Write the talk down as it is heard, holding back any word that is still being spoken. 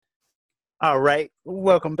All right,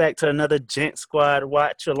 welcome back to another Gent Squad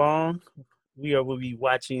watch along. Will be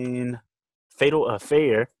watching Fatal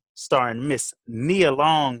Affair, starring Miss Nia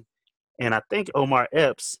Long and I think Omar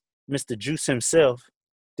Epps, Mr. Juice himself.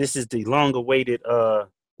 This is the long-awaited.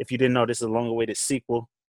 If you didn't know, this is a long-awaited sequel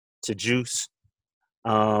to Juice.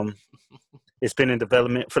 Um, it's been in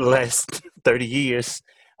development for the last 30 years,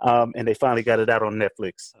 and they finally got it out on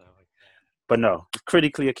Netflix. But no,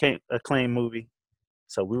 critically acclaimed movie.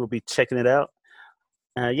 So we will be checking it out.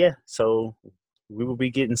 Yeah, so we will be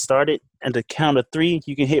getting started. And the count of three,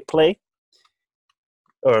 you can hit play,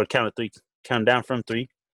 or count of three, count down from three.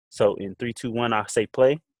 So in three, two, one, I'll say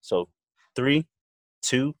play. So three,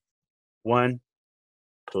 two, one,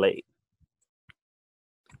 play.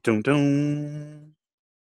 Doom, doom.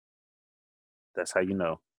 That's how you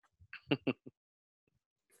know.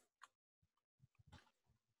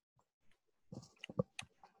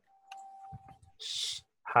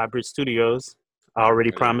 Hybrid Studios, already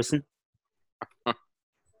promising. I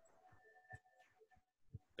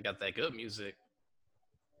got that good music.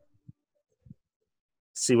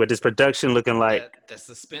 See what this production looking like. That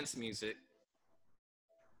suspense music.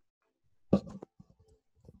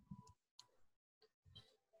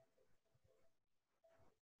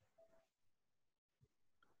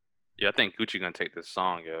 Yeah, I think Gucci gonna take this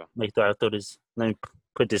song, yo. Let me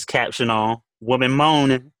put this caption on. Woman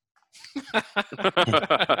moaning. What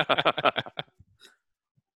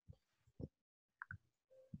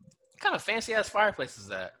kind of fancy ass fireplace is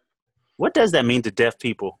that? What does that mean to deaf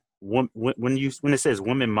people? When it says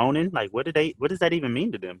woman moaning, like what does that even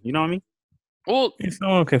mean to them? You know what I mean? Well,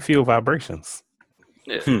 someone can feel vibrations.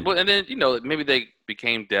 yeah. Well, and then maybe they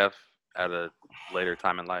became deaf at a later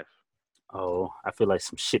time in life. Oh, I feel like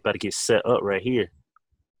some shit about to get set up right here.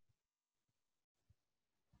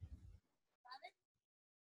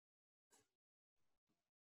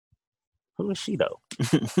 Who is she though?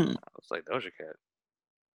 It's like Doja Cat.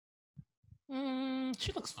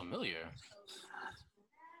 She looks familiar.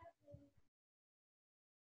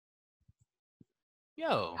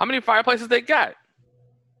 Yo, how many fireplaces they got?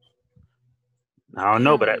 I don't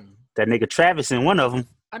know, but that nigga Travis in one of them.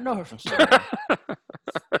 I know her from somewhere.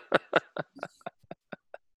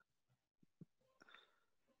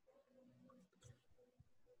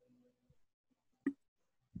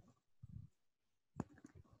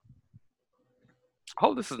 I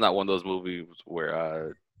hope this is not one of those movies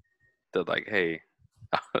where they're like, "Hey,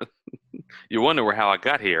 you're wondering how I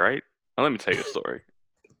got here, right? Now, let me tell you a story."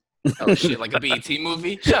 Oh shit, like a BET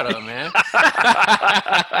movie? Shut up, man.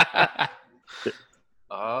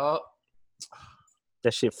 Oh,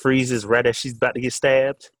 that shit freezes right as she's about to get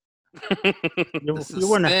stabbed. The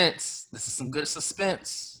suspense. This is some good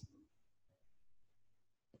suspense.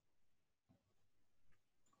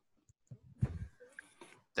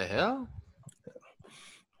 The hell?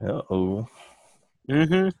 Uh-oh.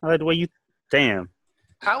 I like the way you. Damn.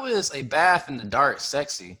 How is a bath in the dark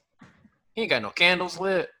sexy? He ain't got no candles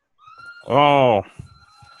lit. Oh.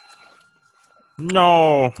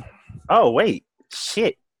 No. Oh, wait.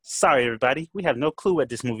 Shit. Sorry, everybody. We have no clue what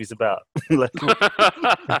this movie's about.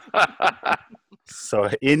 So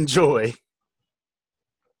enjoy.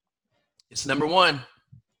 It's number one.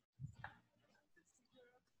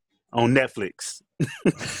 On Netflix.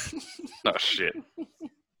 Oh, shit.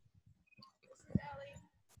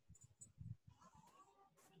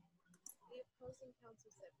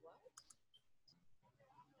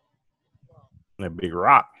 That big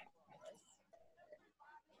rock.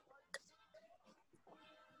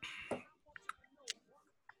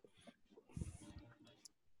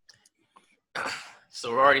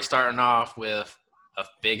 So we're already starting off with a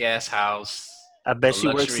big ass house. I bet she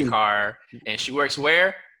works luxury car, and she works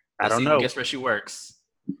where? I don't know. Guess where she works?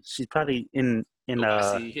 She's probably in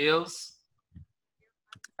Hills.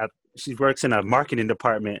 She works in a marketing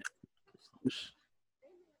department.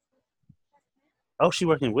 Oh, she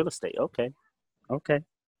works in real estate. Okay. I understand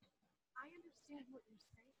what you're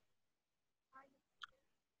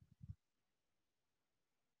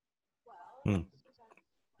saying.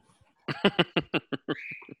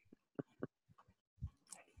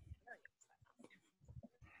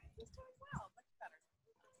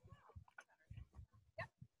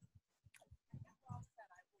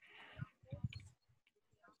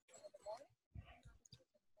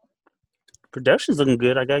 Production's looking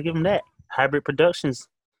good. I gotta give them that. Hybrid Productions.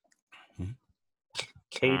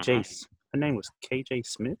 KJ. Her name was KJ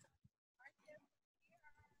Smith.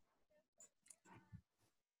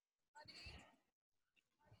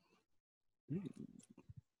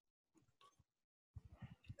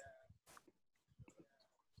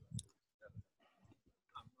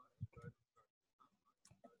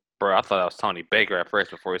 Bro, I thought that was Tony Baker at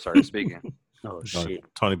first before he started speaking. Oh shit!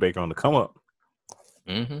 Tony Baker on the come up.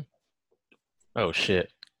 Mm-hmm. Oh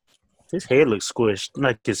shit. His head looks squished,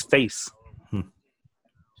 like his face. Hmm.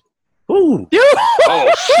 Ooh,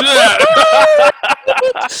 Oh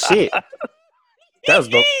shit! shit! That was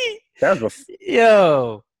before.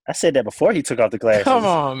 Yo, I said that before he took off the glasses. come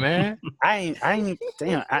on, man. I ain't.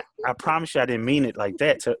 Damn, I promise you, I didn't mean it like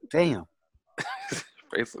that. Damn,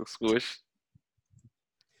 Face looks squished.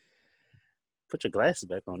 put your glasses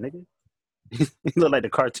back on, nigga. You look like the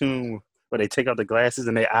cartoon where they take out the glasses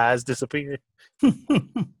and their eyes disappear.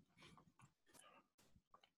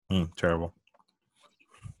 Terrible.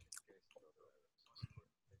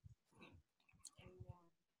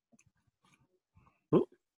 Ooh.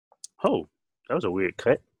 Oh, that was a weird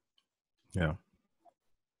cut. Yeah.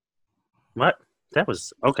 What? That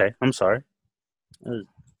was okay. I'm sorry. Did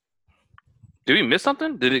we miss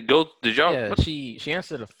something? Did it go? Did y'all? Yeah, what- she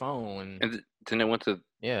answered the phone and then it went to the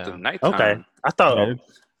yeah. nighttime. Okay, I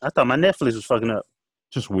thought my Netflix was fucking up.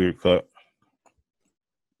 Just weird cut.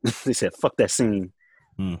 They said, "Fuck that scene."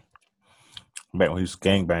 Back when he was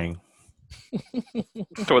gangbang.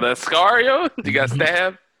 So that scar, yo, you got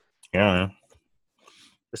stabbed. Yeah.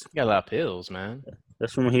 You got a lot of pills, man.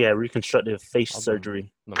 That's when he had reconstructive face I'll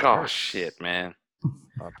surgery. The Oh perks. shit, man!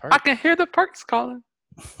 Perks. I can hear the perks calling.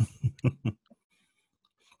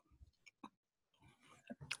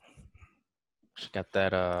 She got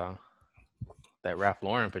that Ralph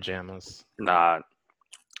Lauren pajamas. Nah,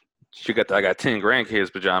 she got. I got 10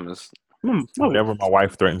 grandkids pajamas. Whenever my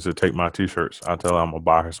wife threatens to take my t-shirts, I tell her I'm gonna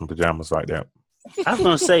buy her some pajamas like that. I was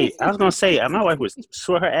gonna say, my wife would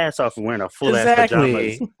swear her ass off for wearing a full ass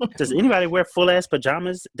pajamas. Does anybody wear full ass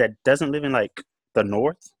pajamas that doesn't live in like the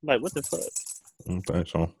north? Like, what the fuck? I don't think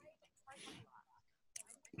so.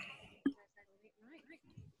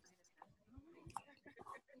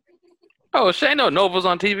 Oh, Shay, no Nova's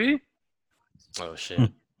on TV. Oh shit.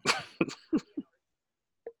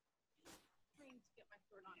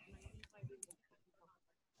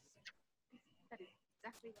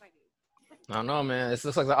 I don't know, man. This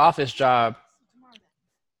looks like the office job.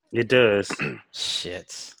 It does.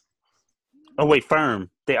 Shit. Oh wait, firm.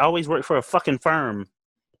 They always work for a fucking firm.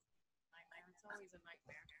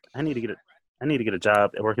 I need to get a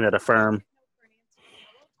job at working at a firm.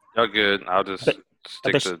 Y'all good? I'll just I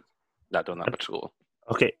stick bet to not doing that much school.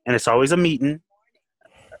 Okay, and it's always a meeting.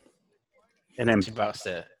 And then She about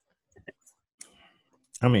said.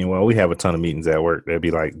 I mean, well, we have a ton of meetings at work. They'd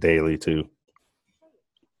be like daily too.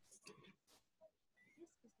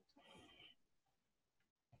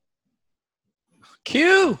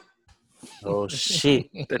 Q. oh shit,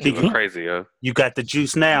 That's even crazy, yo. you got the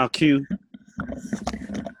juice now, Q.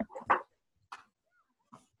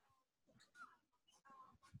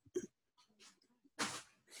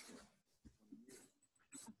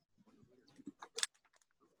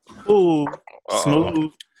 Ooh,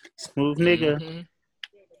 Uh-oh. smooth nigga. Mhm.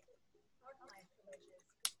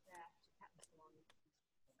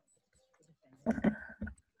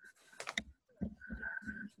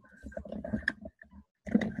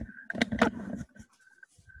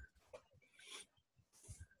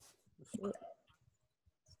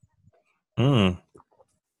 Mm.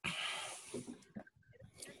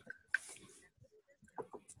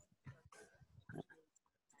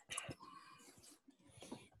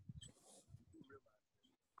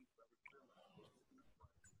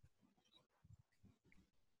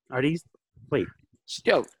 Are these? Wait,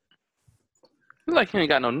 Yo, look like he ain't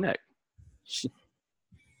got no neck.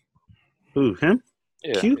 who? Him?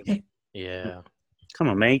 Yeah. Q? Yeah. Come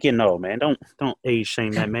on, man, getting old, man. Don't age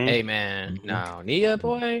shame that man. Hey, man. No, Nia,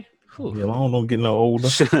 boy. Whew. Yeah, Long don't get no older.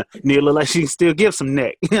 Neil look like she can still give some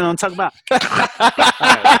neck. You know what I'm talking about?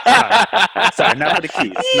 Sorry, not for the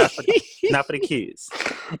kids. Not for the kids.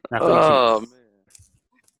 Not for the Oh kids. man.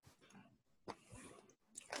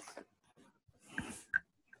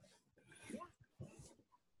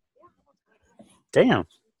 Damn.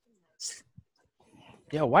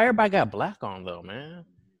 Yo, why everybody got black on though, man?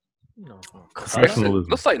 You know, Professionalism.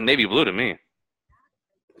 Looks like navy blue to me.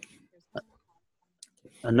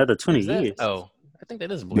 Another 20 Is that- years. Oh, I think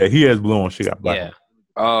that is blue. Yeah, he has blue on. She got black Yeah. on.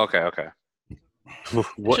 Oh, okay.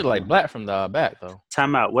 What? Should like black from the back though.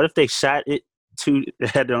 Time out. What if they shot it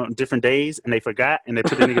had on different days and they forgot and they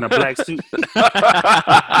put the nigga in a black suit?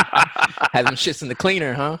 Had them shits in the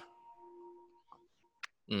cleaner, huh?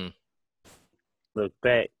 Look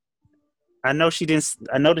back. I know that she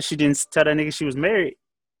didn't tell that nigga she was married.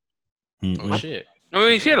 Oh shit. I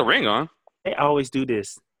mean, she had a ring on. They always do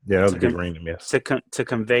this Yeah, that was a good ring to miss. to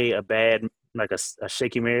convey a bad, like a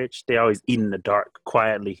shaky marriage. They always eat in the dark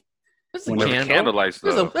quietly There's a Whenever candle. Candlelight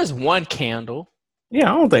stuff. There's one candle.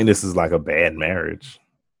 Yeah, I don't think this is like a bad marriage.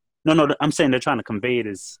 No, I'm saying they're trying to convey it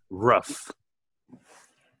as rough.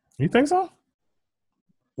 You think so?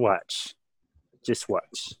 Watch. Just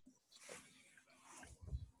watch.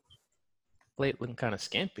 Plate looking kind of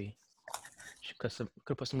skimpy. She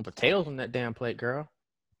could put some potatoes on that damn plate, girl.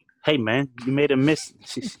 Hey, man, you made a miss.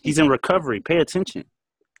 He's in recovery. Pay attention.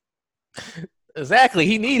 Exactly.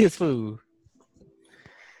 He need his food.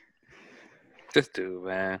 This dude,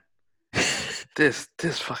 man. this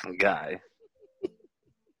fucking guy.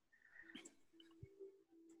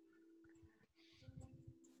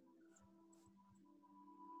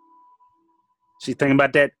 She's thinking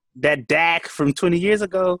about that Dak from 20 years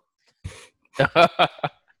ago.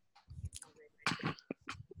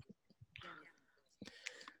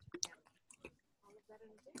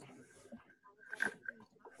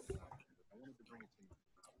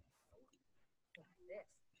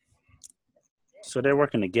 So they're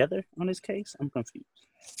working together on this case? I'm confused.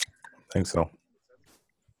 I think so.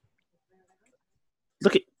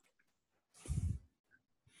 Look at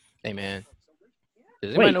Hey, man. Does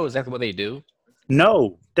anybody Wait. know exactly what they do?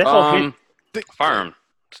 no. That whole hint, Farm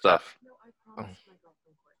stuff.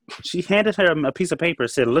 she handed her a piece of paper,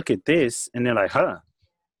 said, "Look at this," and they're like, "Huh."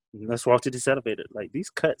 Let's walk to this elevator. Like these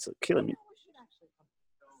cuts are killing me.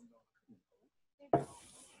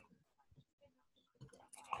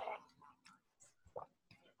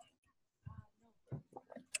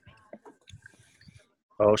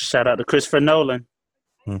 Oh, shout out to Christopher Nolan.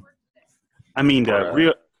 Hmm. I mean the Bruh.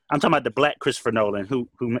 real. I'm talking about the black Christopher Nolan, who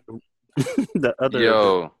the other.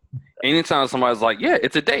 Yo, anytime somebody's like, yeah,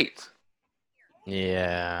 it's a date.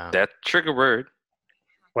 Yeah. That trigger word,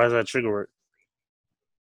 Why is that trigger word?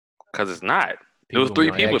 because it's not. People was three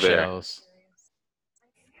gonna be on people there. eggshells.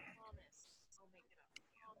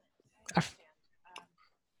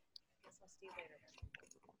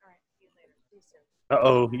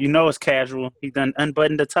 You know it's casual. He done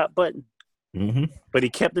unbuttoned the top button, Mm-hmm. but he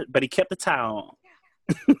kept it. But he kept the towel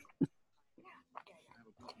on.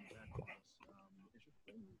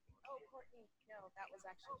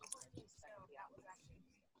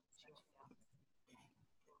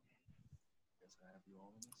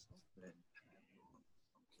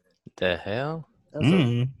 The hell?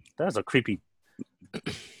 Mm-hmm. That's a creepy.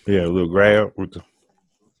 Yeah, a little grab. With the,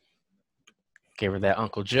 Gave her that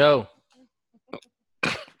Uncle Joe.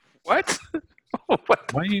 What?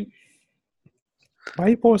 What? why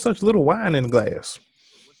you pour such little wine in the glass?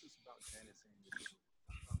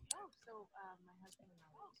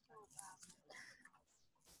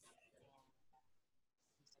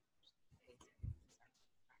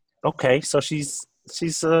 Okay, so she's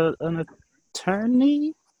an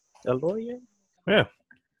attorney, a lawyer. Yeah.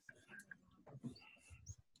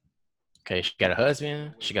 Okay, she got a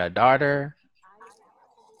husband. She got a daughter.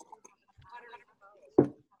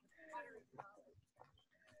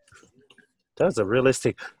 That's a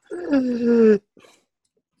realistic.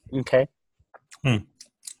 Okay. Nigga,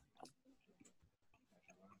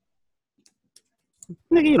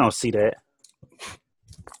 you don't see that.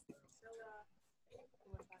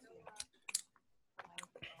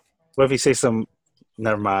 What if he say some?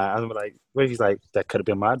 Never mind. I'm like, what if he's like, that could have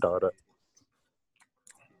been my daughter?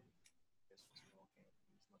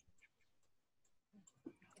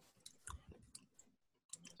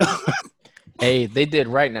 Hey, they did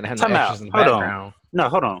right not to have no Time out. extras in the Hold on. background. No,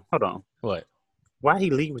 hold on. What? Why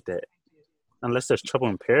he leave with that? Unless there's trouble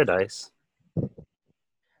in paradise.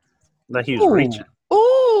 Like he was reaching.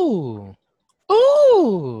 Ooh.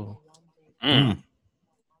 Ooh. Mm.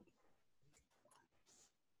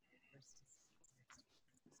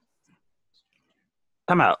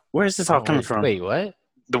 Time out. Where is this all coming from? Wait, what?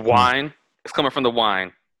 The wine. It's coming from the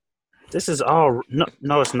wine. This is all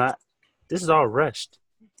no, it's not. This is all rushed.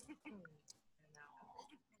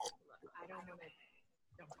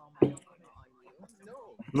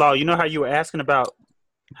 Law, you know how you were asking about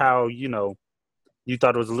how you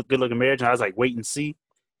thought it was a good looking marriage, and I was like, wait and see.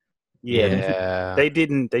 Yeah. They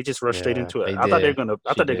didn't. They just rushed straight into it. I thought they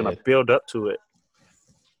were gonna build up to it.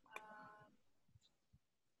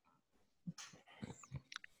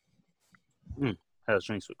 Has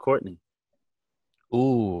drinks with Courtney.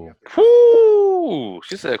 Ooh. Woo!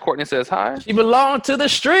 She said Courtney says hi. She belonged to the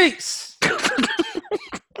streets.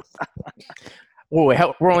 Whoa,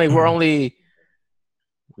 we're only.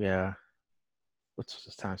 Yeah. What's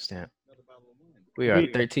this timestamp? We are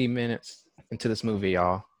 13 minutes into this movie,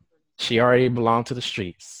 y'all. She already belonged to the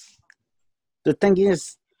streets. The thing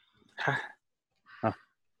is, I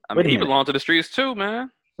mean, he belonged to the streets too,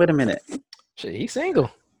 man. wait a minute. Shit, he's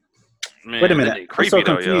single. Man, Wait a that minute. nigga I'm creepy so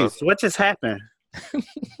though, yo. confused. What just happened?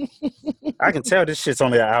 I can tell this shit's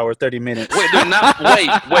only an hour 30 minutes. Wait, they're not.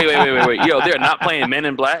 Wait. Yo, they're not playing Men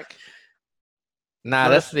in Black. Nah,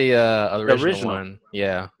 No, that's the original original. one.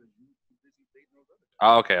 Yeah,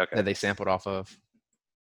 Oh, okay. that they sampled off of.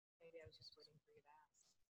 Maybe I was just waiting for you to ask.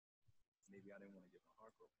 Maybe I didn't want to get my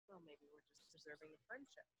heart broken. Well, maybe we're just preserving the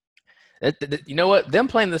friendship. You know what? Them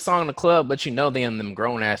playing the song in the club, but you know they in them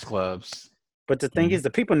grown ass clubs. But the thing is, the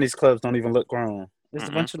people in these clubs don't even look grown. It's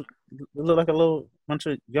a bunch of, they look like a little bunch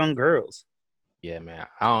of young girls. Yeah, man.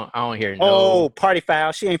 I don't hear Oh, no. party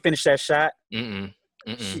foul. She ain't finished that shot. Mm-mm.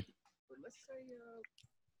 She, But let's say,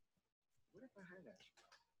 what if I had that?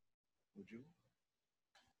 Would you?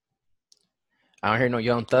 I don't hear no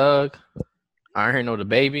Young Thug. I don't hear no The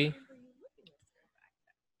Baby.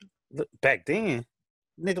 look, back then,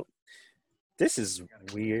 nigga, this is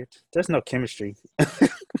weird. There's no chemistry. I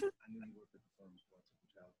knew you worked at the firm's Watson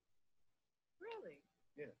Hotel. Really?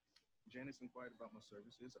 Yeah. Janice inquired about my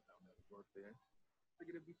services. I found out I worked there.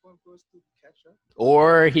 Figured it'd be fun for us to catch up.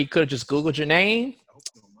 Or he could have just Googled your name. I hope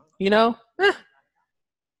you don't mind. You know?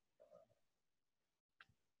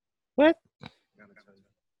 What? Gotta tell you,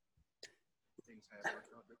 things have worked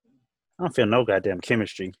out differently. I don't feel no goddamn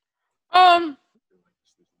chemistry. I feel like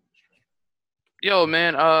this is a distraction. Yo,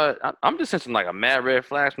 man. I'm just sensing like a mad red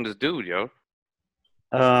flash from this dude, yo.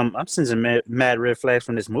 I'm sensing mad red flags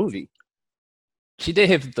from this movie. She did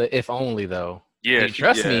hit the if only though. Yeah, Hey,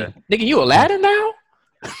 trust yeah. me, nigga. You Aladdin now?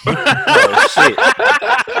 Oh shit!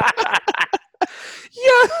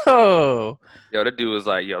 Yo. Yo, that dude was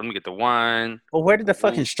like, yo, let me get the wine. Well, where did the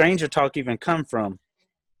fucking stranger talk even come from?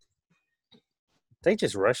 They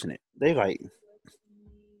just rushing it. They like,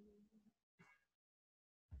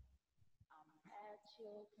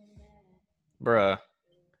 Bruh.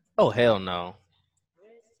 Oh hell no.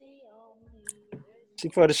 she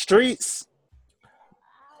for the streets.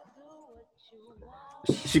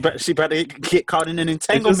 She about to get caught in an It's just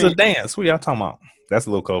a entanglement. dance. What y'all talking about? That's a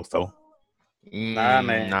little close though. Nah,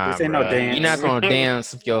 man. Nah, This ain't no bruh. dance. You're not gonna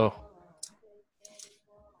dance if yo.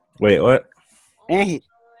 Wait, what? And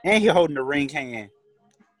he holding the ring hand.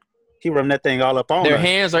 He rubbing that thing all up on Their her.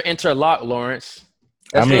 hands are interlocked, Lawrence.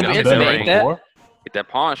 I That's mean, gonna be I've done intimate, that ain't that? before. Hit that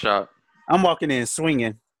pawn shop. I'm walking in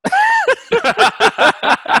swinging.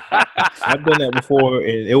 I've done that before,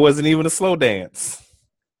 and it wasn't even a slow dance.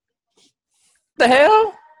 The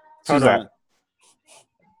hell? She's Hold like,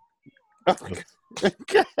 on.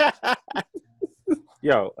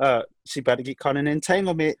 Yo, she about to get caught in an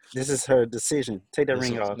entanglement. This is her decision. Take that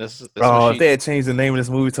ring off. This oh, what if they had changed the name of this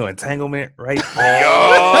movie to Entanglement, right?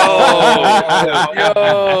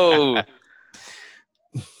 Yo.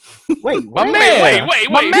 Wait, My what? man. Wait.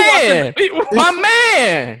 My He man. walked in- My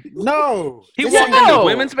man. No. He This walked ain't in the Whoa.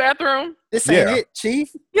 women's bathroom. This ain't Yeah. it, Chief.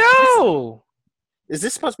 Yo. Is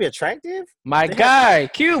this supposed to be attractive? My They guy.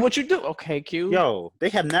 Q, what you do? Okay, Q. Yo, they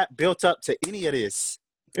have not built up to any of this.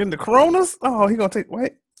 In the Coronas? Oh, he gonna take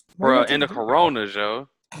wait. Bro, in the Coronas, yo.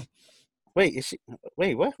 Wait, is she?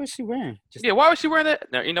 Wait, what was she wearing? Just, Yeah, why was she wearing that?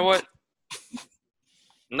 Now, you know what?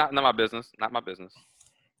 Not my business. Not my business.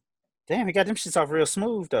 damn, he got them shits off real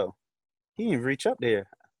smooth though. He didn't reach up there.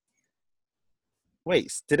 Wait,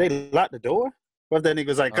 did they lock the door? What if that nigga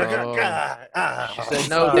was like, Oh. She said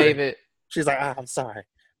no, sorry." David. She's like, I'm sorry.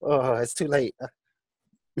 Oh, it's too late.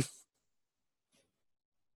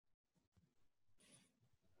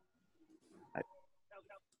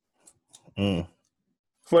 Mm.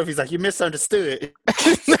 What if he's like, you misunderstood?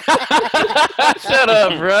 Shut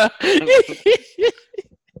up, bro.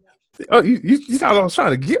 Oh, you thought I was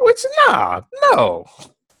trying to get with you? Nah, no.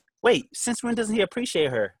 Wait, since when doesn't he appreciate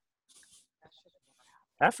her?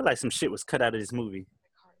 I feel like some shit was cut out of this movie.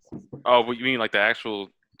 Oh, what you mean like the actual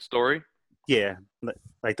story? Yeah,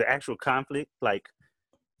 like the actual conflict. Like,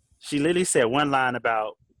 she literally said one line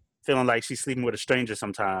about feeling like she's sleeping with a stranger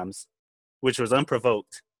sometimes, which was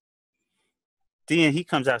unprovoked. Then he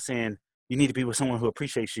comes out saying, you need to be with someone who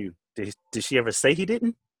appreciates you. Did she ever say he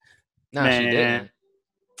didn't? No, she Man. didn't.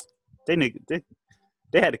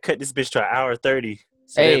 They had to cut this bitch to an hour 30.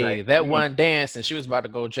 So they're Hey, like, that one dance, and she was about to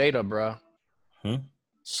go Jada, bro.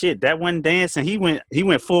 shit, that one dance, and he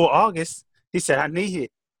went full August. He said, I need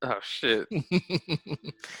it. Oh shit.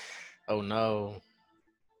 Oh no.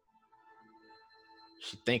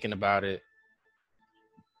 She thinking about it.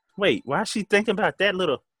 Wait, why is she thinking about that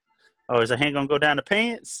little? Oh, is her hand gonna go down the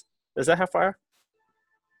pants? Is that how far?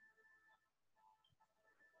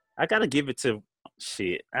 I gotta give it to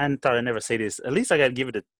shit. I thought I'd never say this. At least I gotta give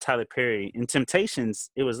it to Tyler Perry. In Temptations,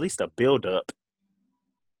 it was at least a build up.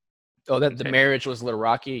 Oh, that the Okay. marriage was a little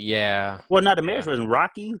rocky. Yeah, Well, not the marriage wasn't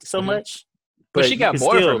rocky so Mhm. much, but she you got can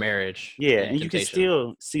bored of still- her marriage. Yeah, in and you can Temptation.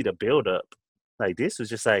 still see the build up. Like this was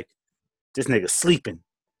just like this nigga sleeping.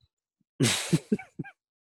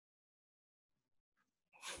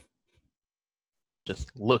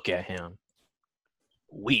 Just look at him.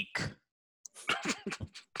 Weak.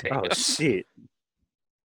 Oh shit.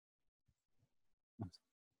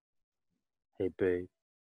 Hey babe.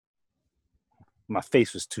 My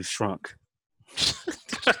face was too shrunk.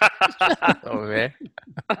 Oh man.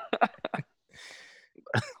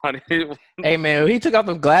 Honey, Hey man, when he took off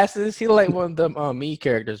them glasses, he like one of them me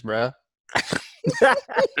characters, bro.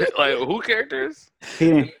 like who characters? He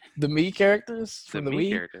didn't, The me characters from the me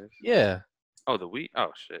Wii. characters. Yeah. Oh, the Wii.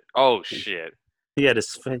 Oh shit. Oh shit. he had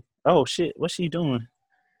his face. Oh shit, what's she doing?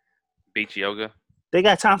 Beach yoga. They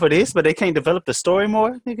got time for this, but they can't develop the story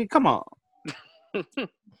more? Nigga, come on. Get the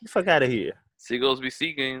fuck out of here. Seagulls be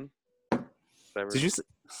seeking. Whatever. Did you say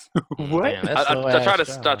what? Man, that's I slow-ass try to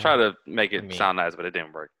job. try to make it I mean- sound nice, but it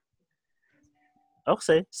didn't work.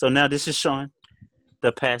 Okay, so now this is showing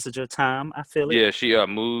the passage of time. I feel it. Yeah, she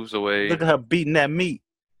moves away. Look at her beating that meat.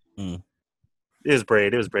 Mm. It was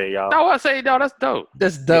bread, y'all. No, I say no. That's dope.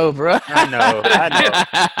 That's dope, bro. I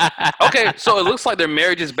know. Okay, so it looks like their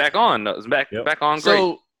marriage is back on. It's back Yep. back on.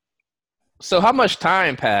 Great. So how much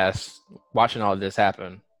time passed watching all this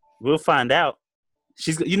happen? We'll find out.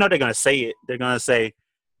 They're gonna say it. They're gonna say,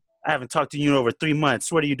 I haven't talked to you in over 3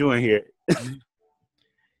 months. What are you doing here?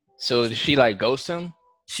 So did she like ghost him?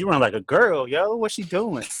 She run like a girl, yo. What's she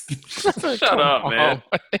doing? Shut Come up, on. man.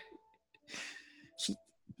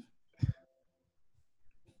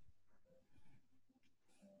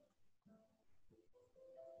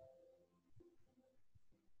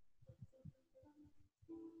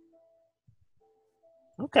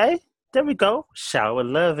 Okay, there we go. Shower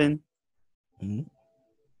loving. Mhm.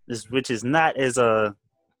 Which is not as It's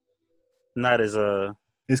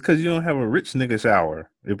because you don't have a rich nigga shower.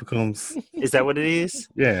 It becomes is that what it is?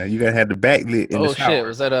 yeah. You gotta have the backlit in Oh the shower. shit!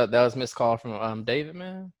 Was that was missed call from David,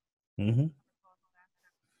 man? Mm-hmm.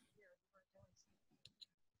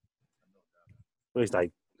 Where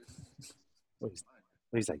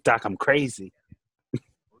he's like, Doc, I'm crazy.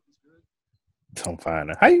 I'm fine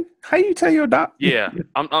now. How you tell your doc? Yeah,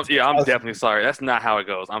 I'm definitely sorry. That's not how it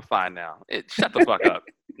goes. I'm fine now. Shut the fuck up,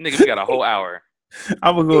 nigga. We got a whole hour.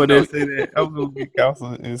 I'm gonna go in there and say that. I'm gonna get counsel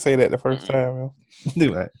and say that the first time. Yo.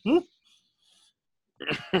 Do that.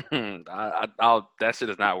 That shit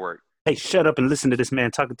does not work. Hey, shut up and listen to this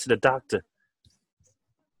man talking to the doctor.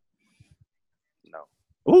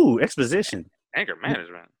 No. Ooh, exposition. Anger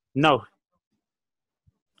management. No,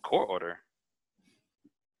 Court order.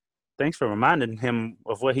 thanks for reminding him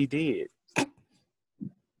of what he did.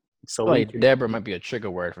 So Like Deborah might be a trigger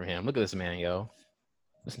word for him. Look at this man, yo.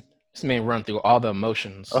 This man run through all the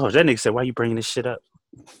emotions. oh, that nigga said, why you bringing this shit up?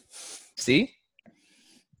 See?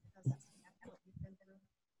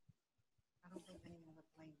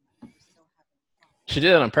 She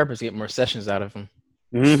did it on purpose to get more sessions out of him.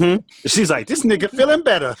 Mm-hmm. She's like, this nigga feeling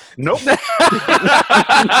better. Nope.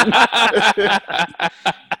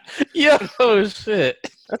 Yo, shit.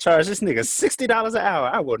 I charge this nigga $60 an hour.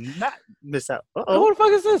 I will not miss out. Who Uh-oh. the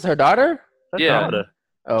fuck is this? Her daughter? Her Yeah. daughter.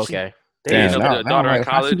 Oh, okay. Damn, Damn. know the daughter in how she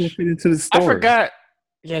gonna college? fit into the I story? forgot.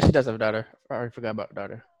 Yeah, she does have a daughter. I already forgot about the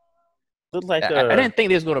daughter. Look like I didn't think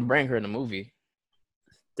they was going to bring her in the movie.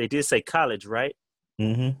 they did say college, right?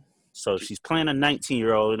 Mm-hmm. So she's playing a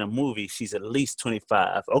 19-year-old in a movie. She's at least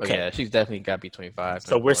 25. Oh, Okay. yeah, she's definitely got to be 25.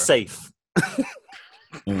 So we're 24. safe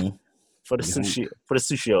Mm. for the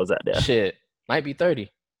sushis out there. Shit. Might be 30.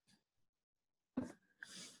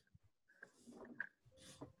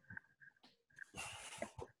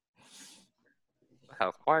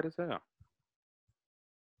 House quiet as hell.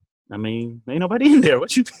 I mean, ain't nobody in there.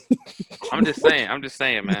 What you I'm just saying,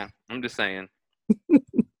 man. I'm just saying.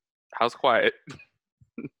 House quiet.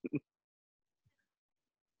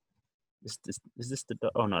 is this the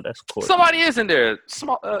oh no, that's Courtney. Somebody is in there.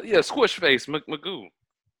 Small, squish face, Magoo.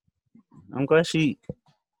 I'm glad she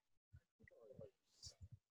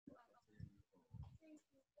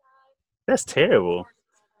that's terrible.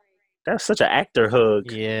 That's such an actor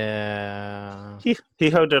hug. Yeah. He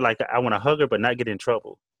hugged her like I want to hug her but not get in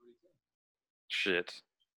trouble. Shit.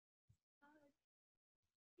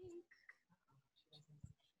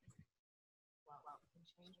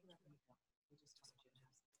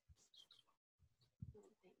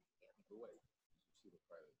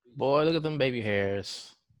 Boy, look at them baby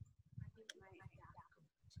hairs.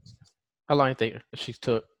 How long do you think she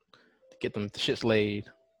took to get them shits laid?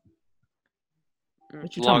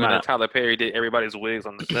 What you Longer talking than about? Tyler Perry did everybody's wigs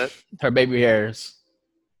on the set. Her baby hairs.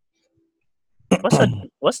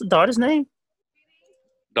 What's the daughter's name?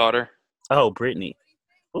 Daughter. Oh, Brittany.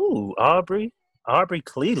 Ooh, Aubrey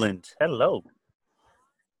Cleveland. Hello.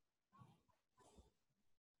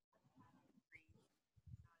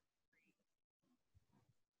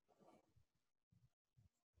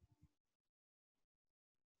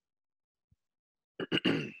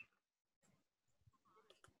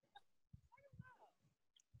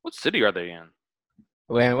 What city are they in?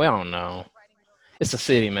 Well, we don't know. It's a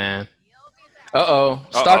city, man. Stalker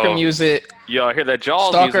Uh-oh. music. Yo, I hear that Jaws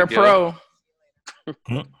Stalker music, yo.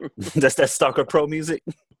 Pro. That's that Stalker Pro music.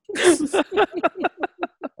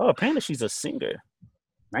 Oh, apparently she's a singer.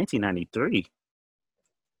 1993.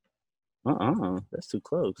 That's too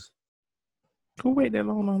close. Who wait that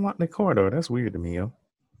long to unlock the car door? That's weird to me, yo.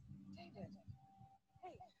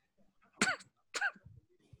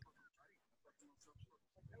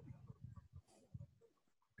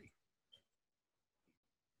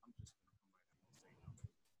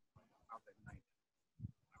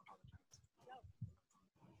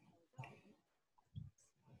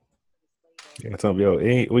 Yeah, something, yo,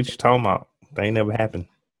 hey, what you talking about? That ain't never happened.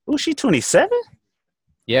 Oh, she 27?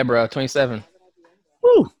 Yeah, bro. 27.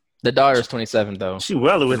 Woo. The daughter's 27, though. She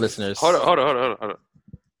well The with listeners. Hold on.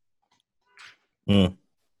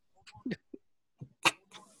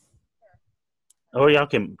 Oh, y'all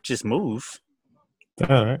can just move.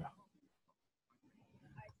 All right.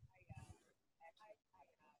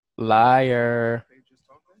 Liar. They just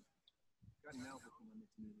talking. Got an album from the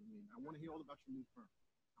next meeting. I want to hear all about your new firm.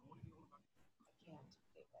 I want to hear all about.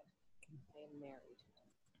 Can't, David. I am married.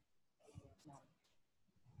 No.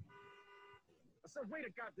 I said, wait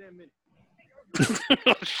a goddamn minute.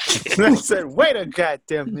 I said, wait a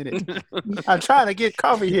goddamn minute. I'm trying to get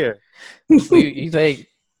coffee here. You think?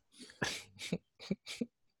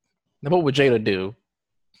 Now, what would Jada do?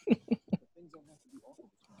 Things don't have to be awful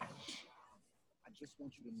between us. I just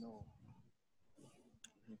want you to know.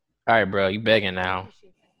 All right, bro. You begging now.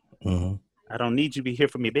 Mm-hmm. I don't need you to be here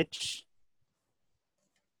for me, bitch.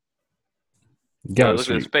 Yo, look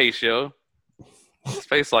at his face, yo. His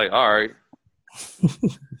face like, all right.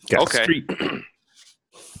 Okay.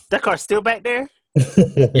 That car's still back there?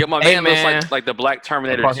 Yo, my Hey, man looks man. like the Black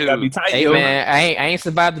Terminator Parking gotta be 2. tight, Hey, yo. man. I ain't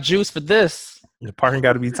survived the juice for this. The parking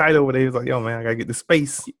got to be tight over there. He's like, yo, man, I gotta get the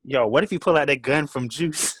space. Yo, what if you pull out that gun from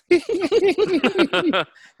Juice? That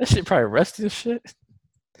shit probably rusty as shit.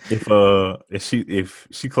 If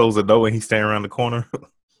she closed the door and he's standing around the corner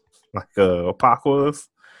like Pac was.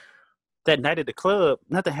 That night at the club,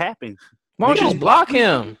 nothing happened. Why don't you just block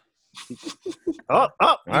him? Oh, you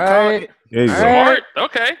All called right. it. There you All go. right.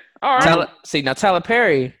 Okay. All right. Tyler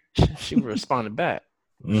Perry, she responded back.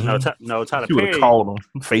 Mhm. No, Tyler She would have Perry. called him.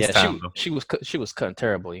 Yeah, FaceTime him. she was cutting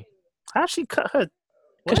terribly How'd she cut her?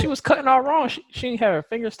 because she was cutting all wrong. She didn't have her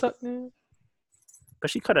fingers tucked in.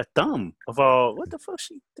 But she cut her thumb of all. What the fuck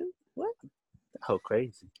she do? What? That whole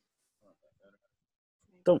crazy.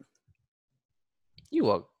 Don't.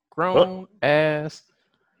 You a grown ass.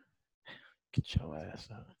 Get your ass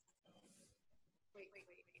up.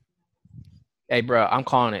 Hey, bro, I'm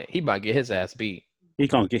calling it. He about to get his ass beat. He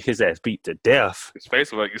gonna get his ass beat to death. His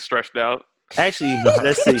face was like he's stretched out. Actually,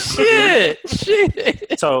 let's see.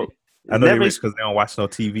 Shit. So I know let they me- rich because they don't watch no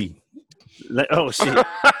TV. oh shit.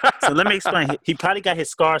 So let me explain. He probably got his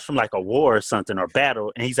scars from like a war or something or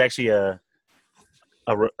battle, and he's actually a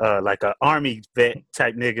like a army vet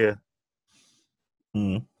type nigga.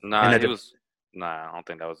 Mm. Nah, And it the- was. Nah, I don't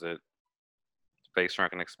think that was it. Face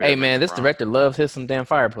shrunken Hey, experiment. man, this director loves his some damn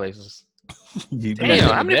fireplaces. You Damn, Damn, in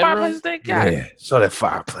how the many bedroom? fireplaces they got? Yeah, show that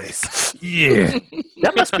fireplace. Yeah.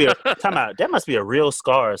 That must be that must be a real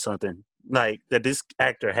scar or something like that this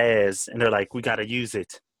actor has, and they're like, we got to use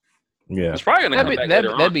it. Yeah. It's probably gonna come back later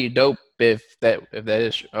That'd on. be dope if that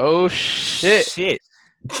is true. Oh shit.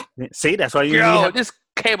 See, that's why you Yo, have this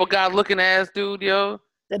cable guy looking ass dude, yo.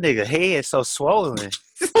 that nigga head so swollen.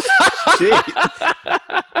 Shit.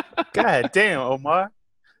 God damn, Omar.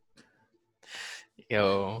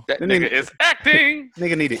 Yo, That That nigga nigga- is acting.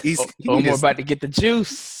 Nigga need to eat. He need Omar to about to get the juice.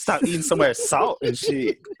 stop eating so much salt and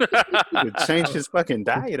shit. He would change his fucking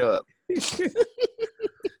diet up.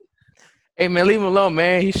 Hey man, leave him alone,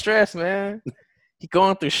 man. He's stressed, man. He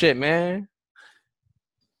going through shit, man.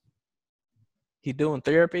 He doing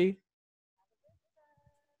therapy.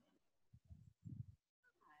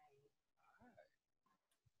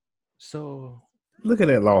 So Look at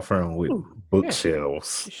that law firm with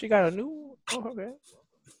bookshelves. she got a new. Oh, okay.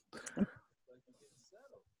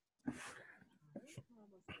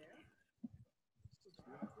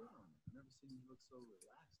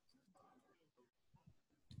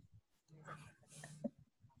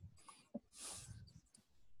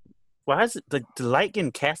 Why is it the light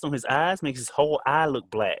getting cast on his eyes makes his whole eye look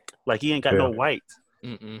black? Like he ain't got no white.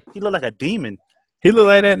 Mm-mm. He look like a demon. He looked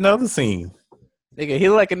like that in the other scene. Nigga, he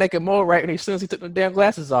look like a naked mole right as soon as he took the damn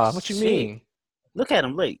glasses off. What you Shit. mean? Look at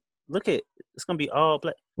him. Look at it's gonna be all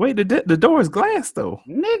black. Wait, the door is glass though.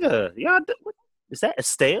 Nigga, y'all. What, is that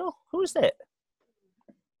Estelle? Who is that?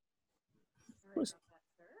 Who's-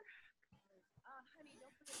 Honey,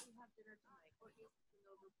 don't forget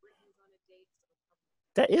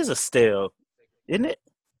That is a stale, isn't it?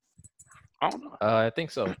 I don't know. I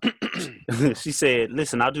think so. She said,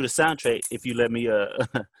 "Listen, I'll do the soundtrack if you let me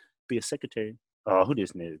be a secretary." Oh, who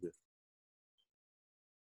this nigga?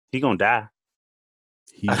 He gonna die.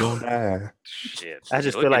 He gonna die. Shit. I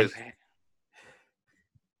just Look feel at like his hand.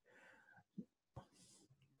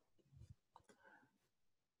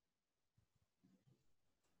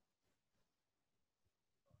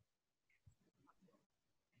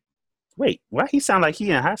 wait, why he sound like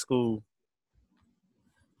he in high school?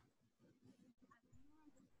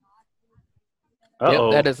 Yep,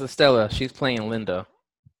 Uh-oh. that is Estella. She's playing Linda.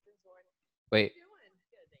 Wait.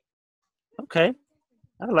 Okay.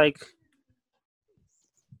 I like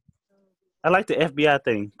the FBI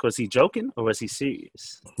thing. Was he joking or was he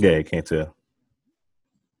serious? Yeah, you can't tell.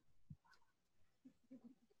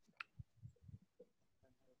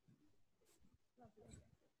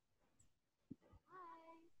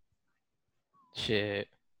 Shit.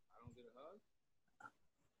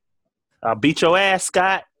 I'll beat your ass,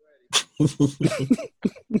 Scott.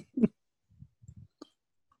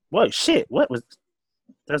 What shit? What was?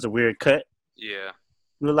 That's a weird cut. Yeah.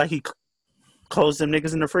 Look like he closed them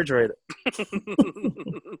niggas in the refrigerator.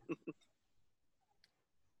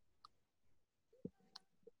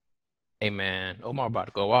 Hey man, Omar about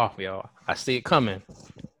to go off, y'all. I see it coming.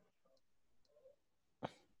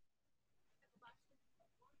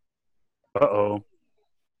 Uh-oh.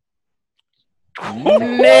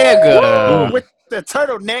 Nigga. With the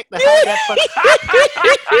turtleneck to hide that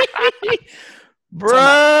fucking.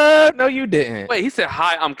 Bruh. No, you didn't. Wait, he said,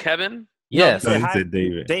 "Hi, I'm Kevin." Yes. No, He said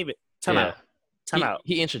David. David, time Yeah. out. Time out.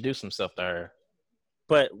 He introduced himself to her.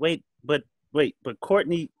 But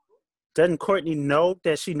Courtney, doesn't Courtney know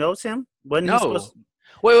that she knows him? Wasn't he No. supposed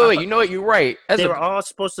Wait. You know what? You're right. they were all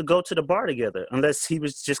supposed to go to the bar together, unless he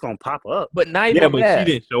was just gonna pop up. But not even Yeah, but that.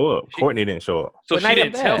 she didn't show up. She- Courtney didn't show up. So But she not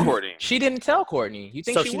even didn't tell that. Courtney. She didn't tell Courtney. You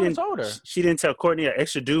think So she would have told her? She didn't tell Courtney an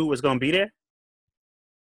extra dude was gonna be there?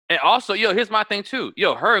 And also, here's my thing too.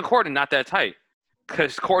 Her and Courtney not that tight,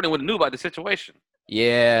 because Courtney would have knew about the situation.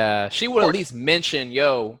 Yeah. She would at least mention,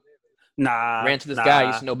 Nah. ran to this guy I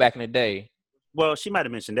used to know back in the day. Well, she might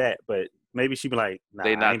have mentioned that, but maybe she'd be like, nah,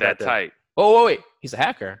 They I not ain't that about to- tight. Oh, wait. He's a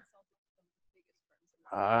hacker.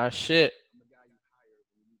 Ah, shit.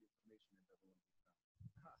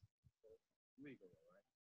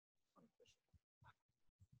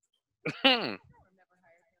 Hmm.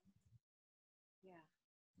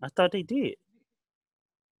 I thought they did.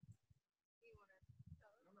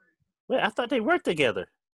 Wait, I thought they worked together.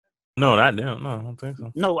 No, not them. No, I don't think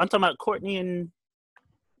so. No, I'm talking about Courtney and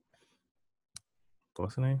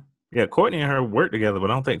What's her name? Yeah, Courtney and her worked together, but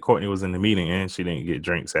I don't think Courtney was in the meeting and she didn't get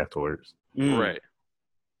drinks afterwards. Right.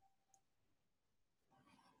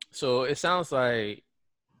 So it sounds like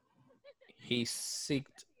he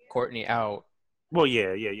seeked Courtney out. Well,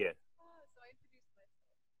 yeah.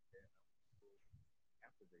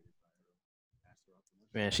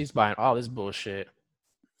 Man, she's buying all this bullshit.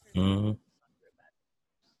 Mm-hmm.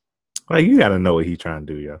 Like, you got to know what he's trying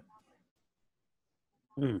to do, yo.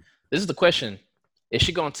 This is the question. Is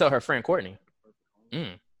she going to tell her friend Courtney?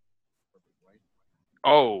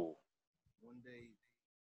 Oh. One day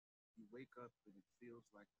you wake up and it feels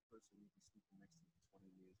like the person you've been sleeping next to for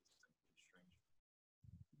 20 years is a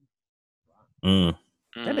stranger.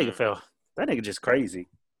 That nigga fell. That nigga just crazy.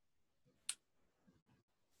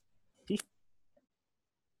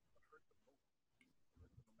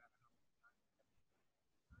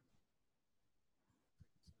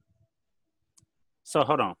 So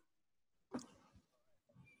hold on.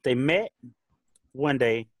 They met one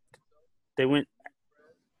day. They went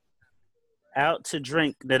out to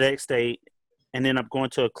drink the next day, and then up going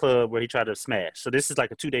to a club where he tried to smash. So this is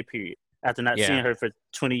like a 2-day period after not seeing her for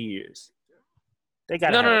 20 years. They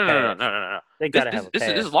gotta have a pass. No. They gotta have a pass.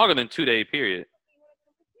 This is longer than 2-day period.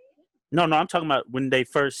 No, I'm talking about when they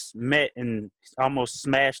first met and almost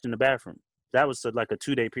smashed in the bathroom. That was like a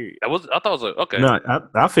 2-day period. I thought it was like, okay. No,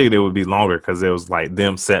 I figured it would be longer because it was like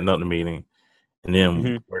them setting up the meeting and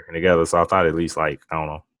them working together. So I thought at least like, I don't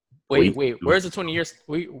know. Wait. Where's the 20 years?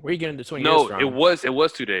 Where you getting the 20 years No, from? it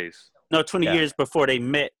was 2 days. No, 20 years before they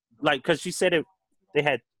met. Like, because she said they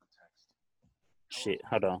had. Shit,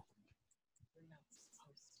 hold on.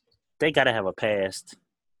 They gotta have a past.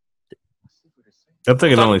 I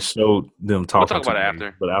think it only showed them talking. We'll talk about it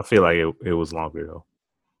after. But I feel like it was longer though.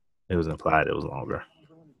 It was implied it was longer.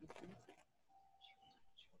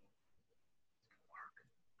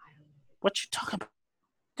 What you talking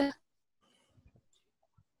about?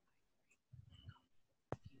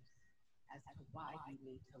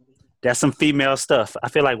 That's some female stuff. I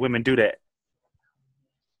feel like women do that.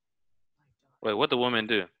 Wait, what the woman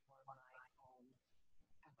do?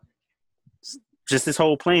 Just this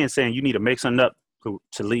whole plan saying you need to make something up to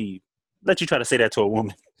leave. Let you try to say that to a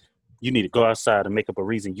woman. You need to go outside and make up a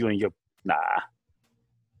reason you and your nah.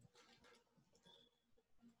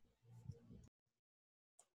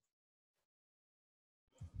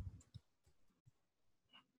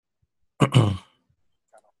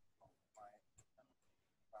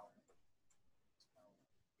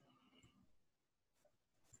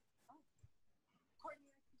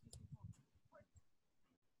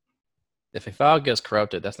 If a file gets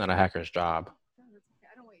corrupted, that's not a hacker's job. No, that's okay.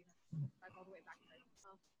 I don't want you to drive all the way back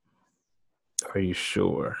there. Are you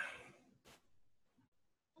sure?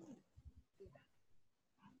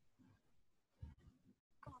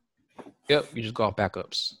 Yep, you just go off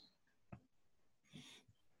backups.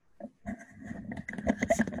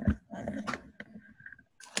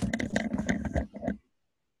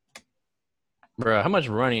 Bruh, how much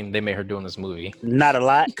running they made her do in this movie? Not a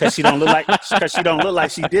lot, because she don't look like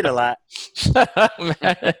she did a lot. Shut up,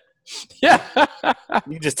 man. Yeah.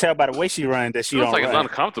 You just tell by the way she run that she Looks don't like it's run.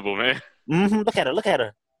 uncomfortable, man. Mm-hmm. Look at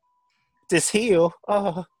her. This heel.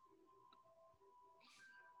 Oh.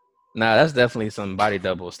 Nah, that's definitely some body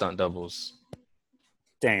doubles, stunt doubles.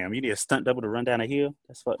 Damn, you need a stunt double to run down a hill?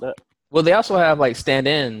 That's fucked up. Well, they also have like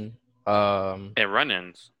stand-in And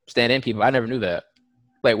run-ins. stand-in people. I never knew that.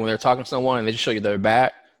 Like when they're talking to someone and they just show you their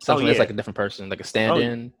back, sometimes it's yeah. like a different person, like a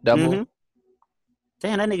stand-in double. Mhm.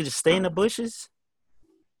 Damn, that nigga just stay in the bushes?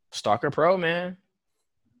 Stalker Pro, man.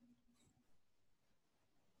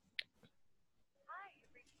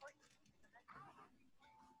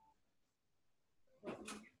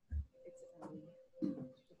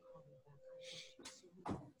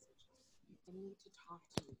 I need to talk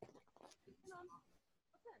to you.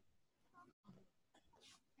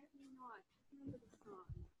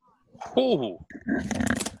 Ooh. I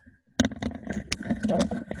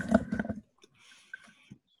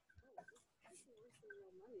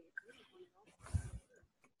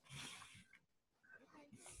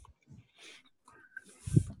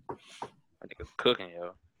think it's cooking,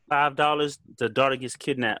 yo. $5, the daughter gets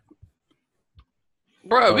kidnapped.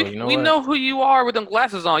 Bro, Oh, we you know we what? know who you are with them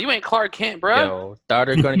glasses on. You ain't Clark Kent, bro. Yo,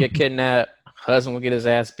 daughter gonna get kidnapped. Husband will get his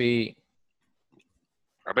ass beat.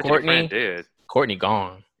 I bet Courtney? your friend did. Courtney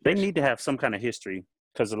gone. They need to have some kind of history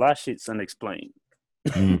because a lot of shit's unexplained.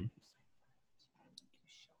 Mm.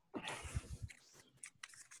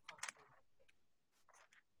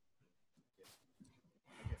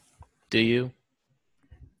 Do you?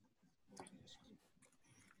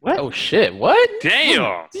 What? Oh shit! What?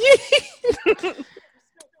 Damn.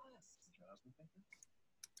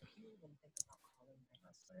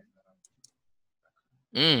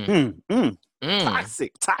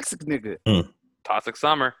 Toxic nigga. Toxic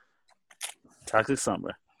summer. Toxic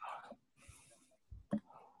summer.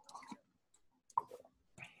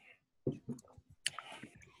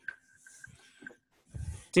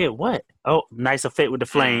 Did what? Oh, nice effect with the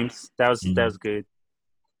flames. That was good.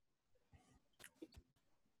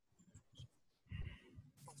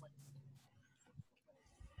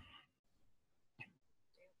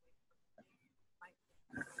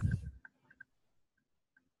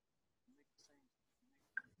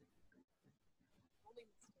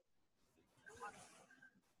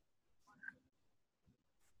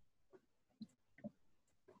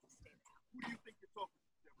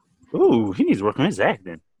 Ooh, he needs to work on his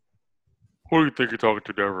acting. Who do you think you're talking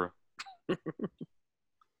to, Deborah?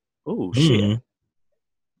 Ooh, shit.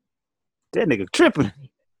 That nigga tripping.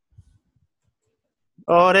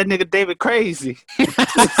 Oh, that nigga David crazy.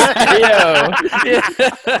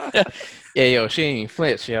 Yo, she ain't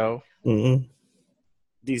flinch, yo. Mm-hmm.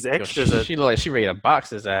 These Yo, extras she look like she ready to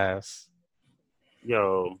box his ass.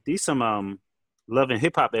 These some love and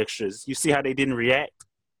hip hop extras. You see how they didn't react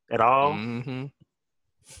at all? Mm-hmm.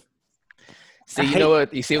 See, you know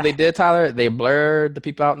what? You see what they did, Tyler? They blurred the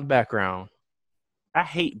people out in the background. I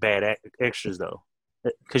hate bad extras though,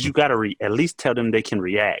 because you gotta at least tell them they can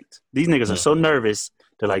react. These niggas are so nervous.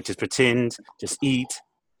 They're like, just pretend, just eat.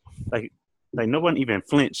 Like no one even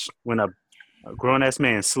flinched when a grown ass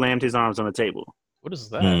man slammed his arms on the table. What is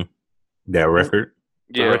that? That record?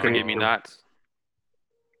 Yeah, record. Forget Me Nots.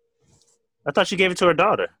 I thought she gave it to her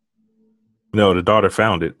daughter. No, the daughter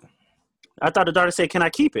found it. I thought the daughter said, "Can I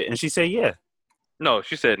keep it?" And she said, "Yeah." No,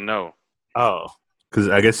 she said no. Oh. Because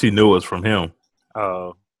I guess she knew it was from him.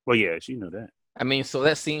 Oh. Well, yeah, she knew that. I mean, so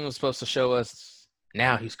that scene was supposed to show us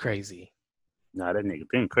now he's crazy. Nah, that nigga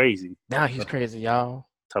been crazy. Now he's crazy, y'all.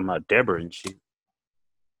 Talking about Deborah and shit.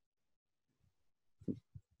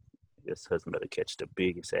 This husband better catch the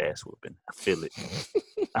biggest ass whooping. I feel it.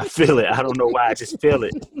 I feel it. I don't know why. I just feel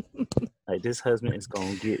it. Like this husband is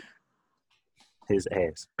gonna get his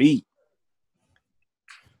ass beat.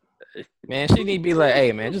 Man, she need to be like,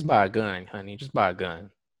 hey, man, just buy a gun, honey. Just buy a gun.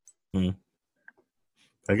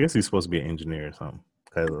 I guess he's supposed to be an engineer or something.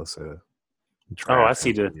 Because Oh, I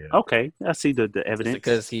see okay. I see the Is it evidence.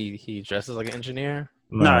 because he dresses like an engineer?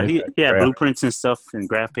 No, he had blueprints and stuff and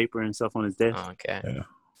graph paper and stuff on his desk. Oh, okay. Yeah.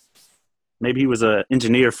 Maybe he was an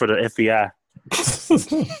engineer for the FBI.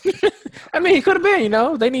 I mean, he could have been.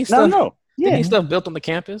 They need stuff. No. They Yeah. need stuff built on the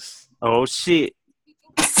campus. Oh shit.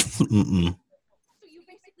 Mm-mm. So you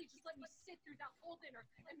basically just let me sit through that whole dinner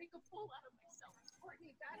and make a fool out of myself.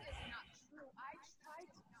 Courtney, that is not true. I tried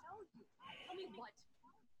to tell you. Tell me what?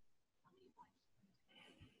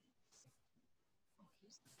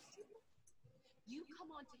 You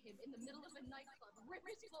come on to him in the middle of a nightclub, rip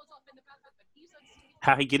his clothes off in the bathroom, but he's unstable.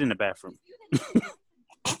 How he get in the bathroom? You then scream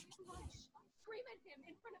at him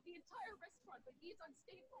in front of the entire restaurant, but he's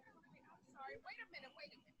unstable. I'm sorry. Wait a minute.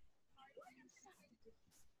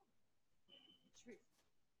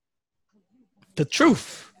 The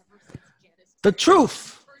truth. The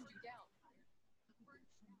truth.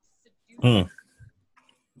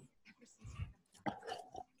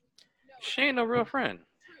 She ain't no real friend.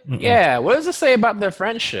 Yeah. What does it say about their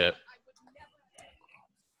friendship?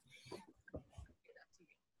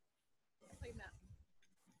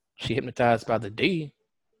 She hypnotized by the D.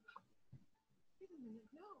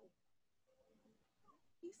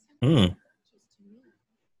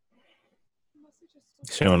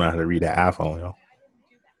 She don't know how to read that iPhone, yo.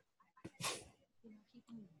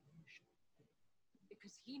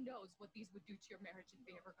 Because he knows what these would do to your marriage if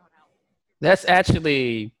they ever got out. That's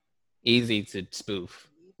actually easy to spoof.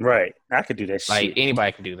 Right. I could do that Like shit.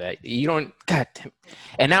 anybody can do that. You don't. God damn.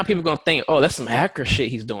 And now people gonna think, oh, that's some hacker shit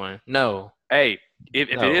he's doing. No, Hey, if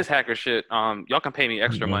No. it is hacker shit, y'all can pay me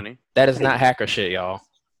extra money. that is not hacker shit, y'all.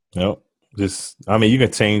 Nope. You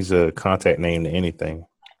can change the contact name to anything.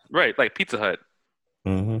 Right, like Pizza Hut.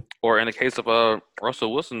 Mm-hmm. Or in the case of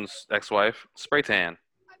Russell Wilson's ex-wife, spray tan.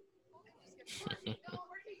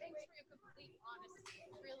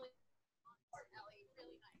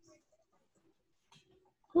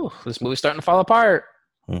 Whew, this movie's starting to fall apart.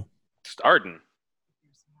 Starting.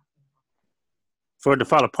 For it to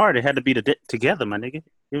fall apart, it had to be together, my nigga.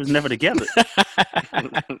 It was never together.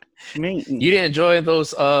 I mean, You didn't enjoy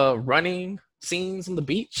those running scenes on the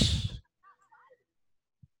beach?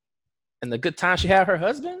 And the good time she had with her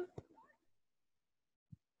husband?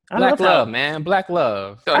 Black love, man. Black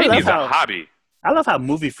love. Yo, I he love needs a how- hobby. I love how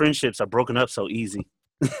movie friendships are broken up so easy.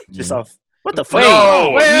 Just off. What the fuck?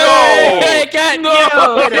 No, Wait, God, no,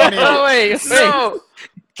 yo, wait a minute. wait. No,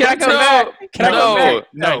 Can I come No. back? Can I No. come back?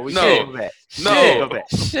 No, we No. can't go back. No. Shit, go back.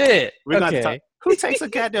 Shit. We're gonna Okay. talk. Who takes a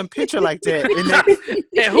goddamn picture like that? And they,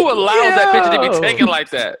 And who allows that picture to be Yo. taken like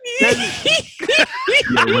that?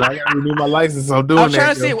 Yeah, when I gotta renew my license, I'm doing I'm that.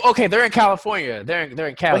 trying to yo. see. Okay, they're in California. They're in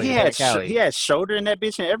but Cali. he They're in had Cali. he had shoulder in that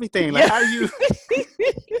bitch and everything. Like Yeah. how you?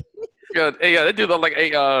 Yeah, that dude looked like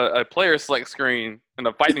a player select screen in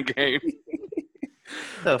a fighting game.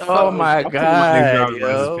 The fuck Oh was- my I'm putting my nigga god, driver's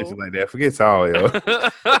license yo. picture like that. Forget all, yo.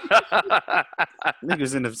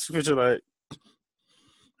 Niggas in the picture like.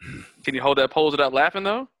 Can you hold that pose without laughing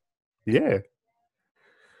though? Yeah.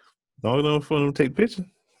 Long enough for them to take pictures.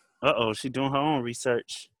 She doing her own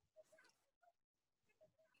research.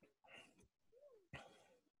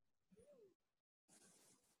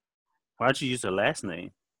 Why'd you use her last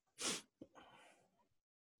name?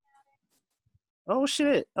 Oh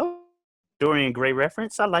shit! Oh, Dorian Gray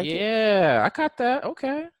reference. I like it. Yeah, I got that.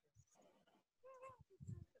 Okay.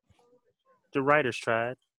 The writers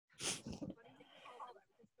tried.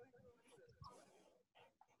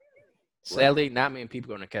 Sadly, not many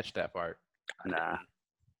people are gonna catch that part. Nah.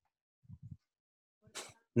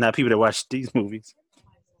 Not people that watch these movies.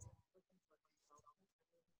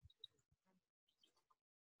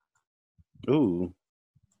 Ooh.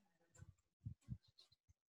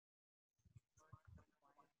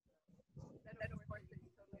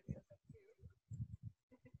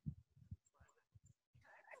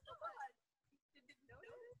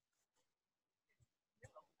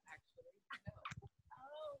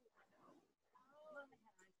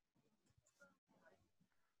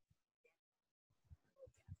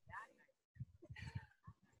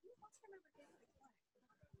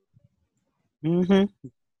 Mm-hmm.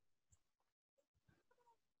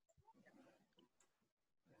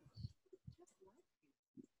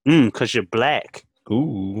 Cause you're black.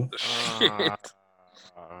 Ooh. Shit.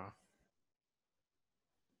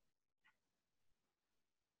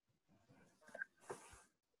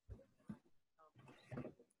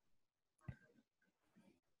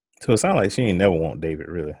 So it sounds like she ain't never want David,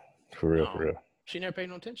 really. For real, No. for real. She never paid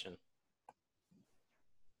no attention.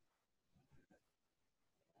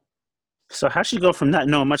 So how she go from not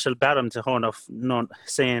knowing much about him to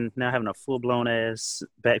saying now having a full blown ass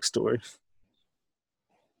backstory?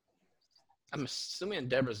 I'm assuming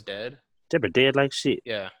Deborah's dead. Deborah dead like shit.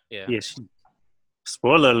 Yeah. Yeah, she.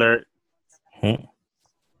 Spoiler alert. Hmm.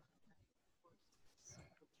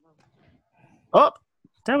 Oh,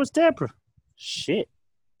 that was Deborah. Shit.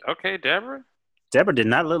 Okay, Deborah. Deborah did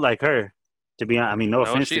not look like her. To be honest, I mean, no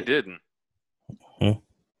No, offense. she didn't. Hmm.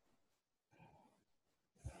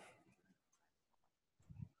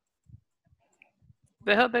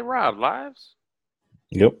 The hell they robbed lives?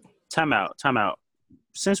 Yep. Time out.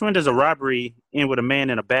 Since when does a robbery end with a man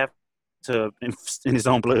in a bathtub in his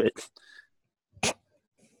own blood?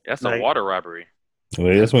 That's Like- a water robbery.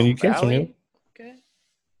 Well, that's when you catch him. Valley? Okay.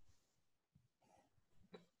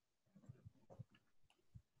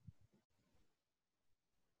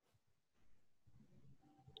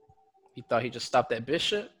 He thought he just stopped that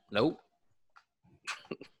bishop? Nope.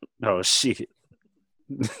 Oh shit.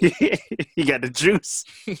 He got the juice.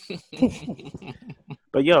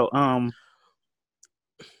 But yo,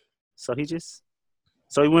 so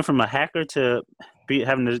he went from a hacker to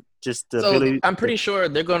having to just the So ability. I'm pretty sure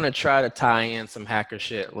they're gonna try to tie in some hacker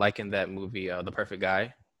shit, like in that movie, The Perfect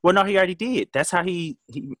Guy. Well, no, he already did. That's how he.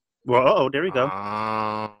 Well, there we go.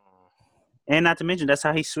 Oh. And not to mention, that's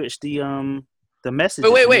how he switched the message.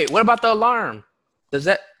 Wait. What about the alarm? Does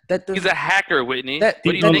that He's a hacker, Whitney. That-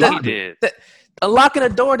 what do you that- think that- he did? unlocking a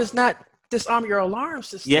door does not disarm your alarm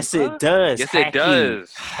system? Yes, bruh. it does. Yes, it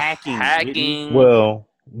does. Hacking. Hacking. Well,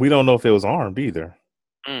 we don't know if it was armed either.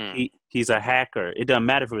 Mm, He's a hacker. It doesn't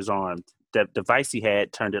matter if it was armed. The device he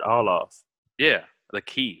had turned it all off. yeah, the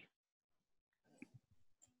key.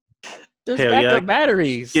 There's Hell backup yeah.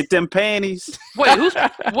 batteries. Get them panties.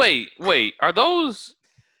 Wait, wait. Are those?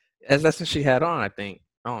 As that's what she had on, I think.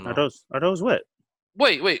 I don't know. Are those what?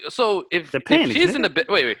 Wait. So if The panties, she's in nigga.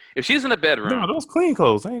 the wait. If she's in the bedroom, No, those clean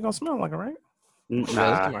clothes. They ain't gonna smell like it, right? Yeah, let's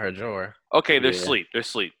Nah. come out her drawer. okay, they're Yeah. asleep. They're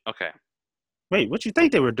asleep. Okay. Wait, what you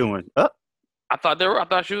think they were doing? I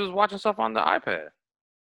thought she was watching stuff on the iPad.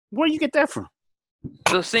 Where you get that from?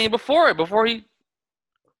 The scene before he.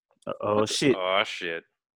 Oh shit! Oh shit.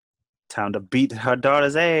 Time to beat her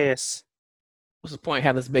daughter's ass. What's the point of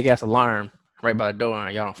having this big ass alarm right by the door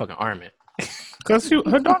and y'all don't fucking arm it? Because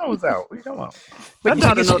her daughter was out. What you talking about? But Her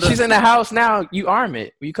daughter know she's in the house now. You arm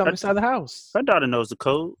it when you come Her- inside the house. Her daughter knows the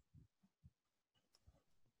code.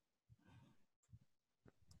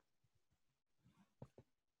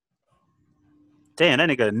 Damn, that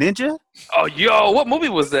nigga a ninja. Oh yo, what movie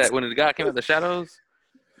was that when the guy came out of the shadows?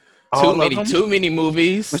 All of them? Too many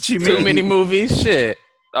movies. What you Too mean? many movies. Shit.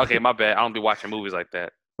 Okay, my bad. I don't be watching movies like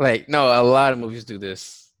that. Like no, a lot of movies do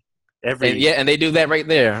this. And they do that right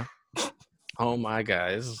there. Oh my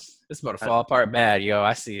god, it's about to fall apart bad, yo.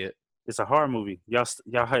 I see it. It's a horror movie. Y'all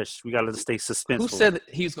hush. We gotta stay suspenseful. Who said that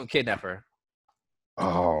he was gonna kidnap her?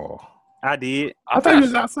 Oh. I did? I thought he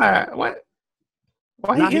was outside. What?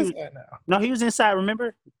 Why Nah, he he inside now? No, he was inside.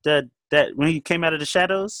 Remember that when he came out of the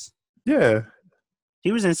shadows, Yeah.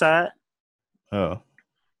 he was inside. Oh.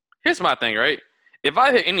 Here's my thing, right? If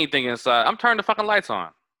I hit anything inside, I'm turning the fucking lights on.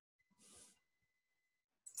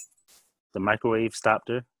 The microwave stopped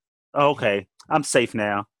her. Oh, okay, I'm safe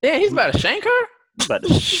now. Yeah, he's about to shank her. But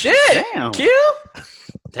Shit. damn, Kill.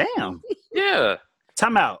 damn. Yeah.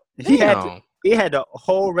 Time out. Damn. He had the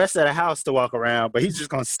whole rest of the house to walk around, but he's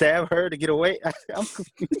just gonna stab her to get away. I'm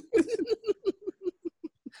confused.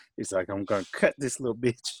 He's like, I'm gonna cut this little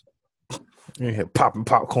bitch. You here popping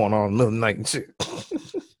popcorn all in the middle of the night and shit.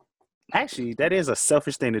 Actually, that is a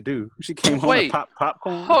selfish thing to do. She came home Wait. and popped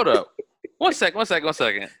popcorn. Hold up. One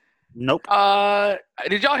second. Nope.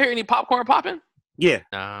 Did y'all hear any popcorn popping? Yeah,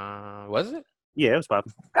 Was it? yeah, it was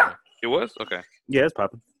popping. It was? Okay. Yeah, it's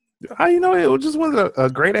popping. How you know it just was a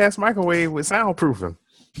great ass microwave with soundproofing?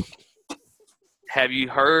 Have you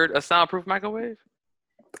heard a soundproof microwave?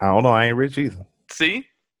 I don't know. I ain't rich either. See?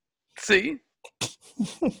 So,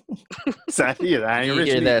 yeah, I ain't You rich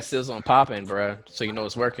hear either. that sizzling popping, bro, so you know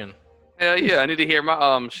it's working. Hell yeah, I need to hear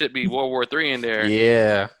my shit be World War III in there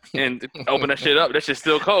Yeah. and open that shit up. That shit's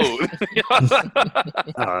still cold.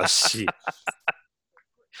 Oh shit.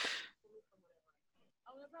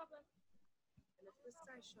 Oh, no problem. And if this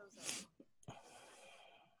guy shows up,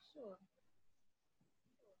 sure.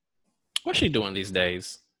 What's she doing these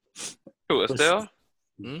days? Who, Estelle?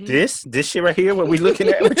 Mhm. This shit right here, what we looking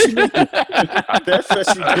at? What you mean? That's what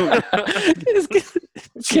she doing.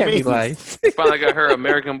 What you Can't be mean? life. Finally got her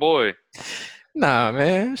American Boy. Nah,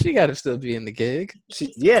 man. She got to still be in the gig She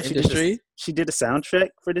did industry. she did a soundtrack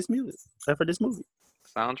for this music, for this movie.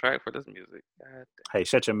 soundtrack for this music. God Hey,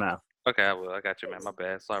 shut your mouth. damn. Okay, I will. I got you, man. My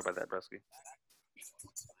bad. Sorry about that, Brusky.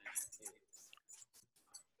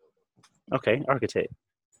 Okay, architect.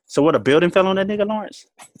 So what? A building fell on that nigga Lawrence?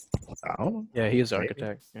 I don't know. Yeah, he's an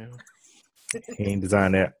architect. Yeah. He ain't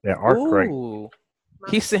designed that arc right. Ooh.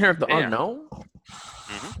 He's sitting here with the Damn. unknown.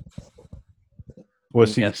 Well,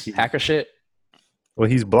 she, Yes, hacker shit. well,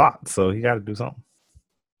 he's blocked, so he got to do something.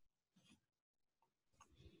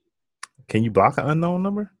 Can you block an unknown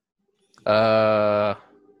number?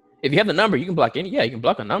 If you have the number, you can block any. Yeah, you can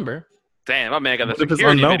block a number. Damn, my man got the What if it's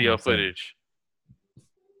security unknown, video I'm saying? footage.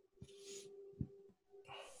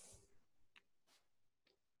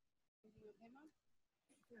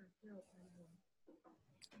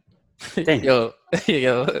 Damn.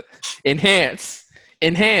 yo, enhance.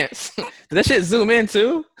 Did that shit zoom in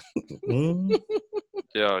too? Mm.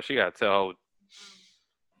 Yo, she got to tell.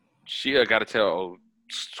 She got to tell old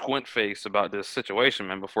Squint Face about this situation,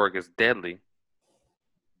 man, before it gets deadly.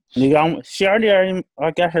 Nigga, she already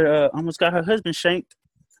got her almost got her husband shanked.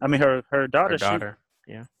 I mean her daughter. Her daughter.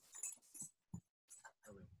 Yeah.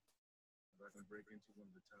 Ellie, if I can break into one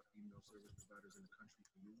of the top email service providers in the country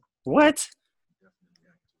for you, What? definitely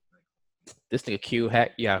act to thank. This nigga Q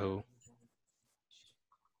hack Yahoo.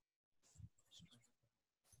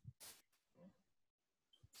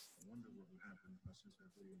 I wonder what would happen if I sent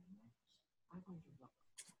that video to Marcus.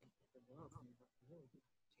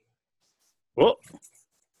 Well,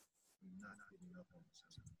 I'm not giving up on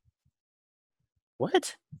this.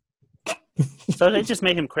 what? So they just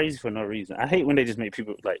made him crazy for no reason. I hate when they just make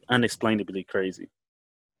people like unexplainably crazy.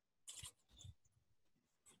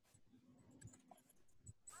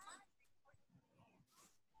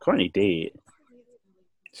 Courtney dead.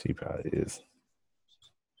 She probably is.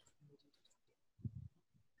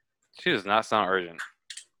 She does not sound urgent.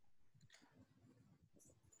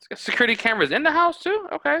 It's got security cameras in the house too.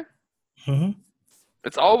 Okay, Mm-hmm.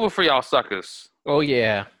 it's over for y'all suckers. Oh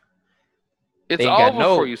yeah. It's They ain't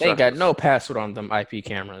over for you They ain't got suckers. no password on them IP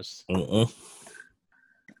cameras. Mm-mm.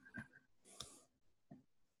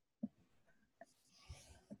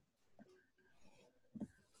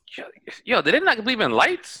 Yo, did they not believe in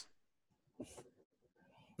lights?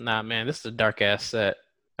 Nah, man, this is a dark ass set.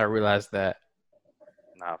 I realized that.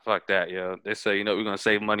 Nah, fuck that, yo. They say, you know, we're gonna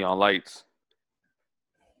save money on lights.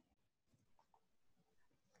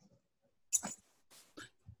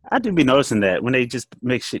 I do be noticing that when they just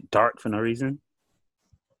make shit dark for no reason.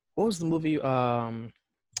 What was the movie? Old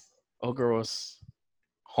girl was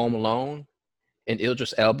home alone, and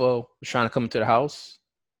Idris Elba was trying to come into the house.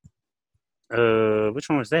 Which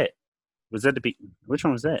one was that? Was that which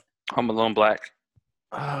one was that? Home Alone Black.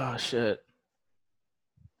 Oh shit!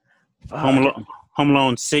 Home Fuck. Alone, Home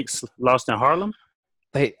Alone 6, Lost in Harlem.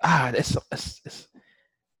 It's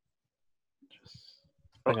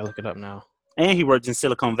I gotta look it up now. And he worked in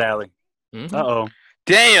Silicon Valley. Mhm. Uh-oh.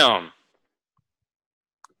 Damn.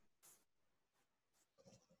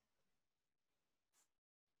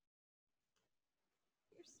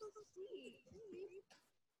 You're so sweet.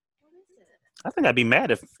 What is it? I think I'd be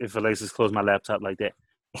mad if Alexis closed my laptop like that.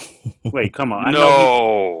 Wait, come on. I know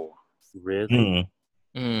No. really?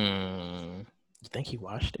 Mm. You think he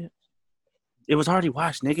watched it? It was already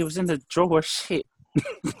washed, nigga. It was in the drawer. Shit.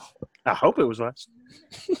 I hope it was washed.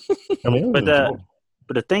 I mean,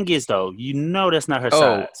 But the thing is, though, you know that's not her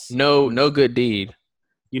Oh, size. no good deed.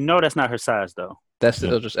 You know that's not her size, though. That's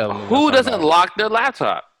the Idris Elba movie. Who I'm talking doesn't about. lock their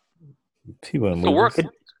laptop? he wouldn't To move. work.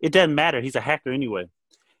 It doesn't matter. He's a hacker anyway.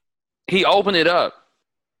 He opened it up.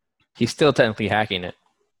 He's still technically hacking it.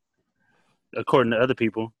 According to other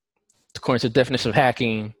people. According to the definition of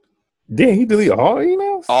hacking, Did he delete all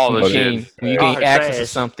emails? All the when shit. you All gain her access to trash.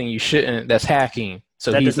 something you shouldn't, that's hacking.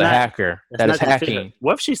 So That he's does a not- hacker. That's That not is just fair. hacking.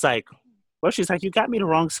 What if she's like, you got me the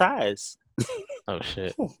wrong size? Oh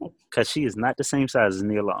shit. Because she is not the same size as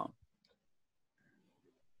Nia Long.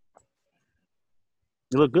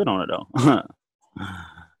 You look good on it, though.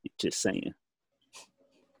 Just saying.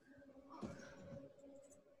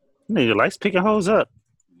 Nigga likes picking hoes up.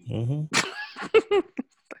 Mm-hmm.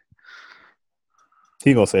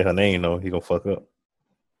 He gonna say her name though. He gonna fuck up.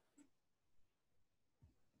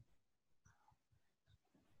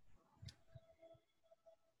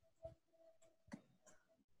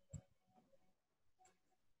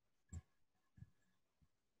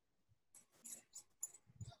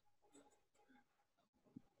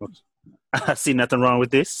 I see nothing wrong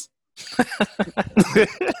with this.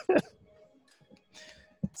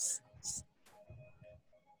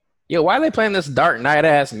 Yo, why are they playing this Dark Knight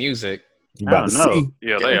ass music? You I about to don't know. see?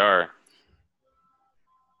 Yeah, they are.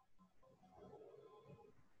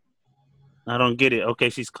 I don't get it. Okay,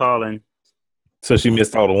 she's calling. So she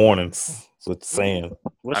missed all the warnings. That's what you're saying.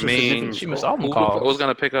 What's I the mean, significance? She missed all them who calls. was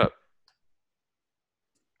gonna pick up?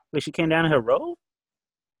 Wait, she came down in her road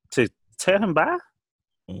to tell him bye?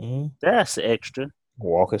 Mm-hmm. That's extra.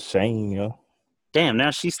 Walk of shame, yo. Damn,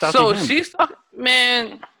 now she's stalking So him. she's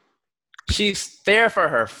man. She's there for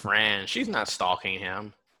her friend. She's not stalking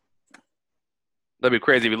him. That'd be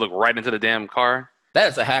crazy if you look right into the damn car. That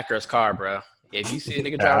is a hacker's car, bro. If you see a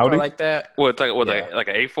nigga drive a Audi? car like that, What, like Yeah. like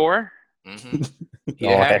an A4? mm-hmm. He a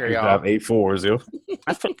All hacker, hackers y'all. drive 8-4s, yo.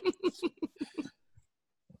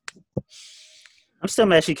 I'm still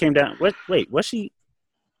mad she came down. Wait, was she?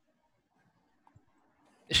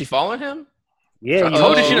 Is she following him? Yeah, you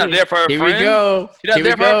Told you Oh, she's not there for her Here friend. we go. She's not Here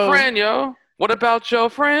there we for her go. friend, yo. What about your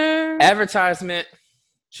friend? Advertisement.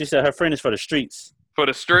 She said her friend is for the streets. For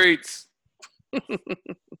the streets.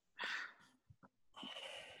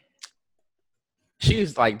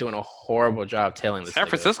 She's like doing a horrible job telling this. San nigga.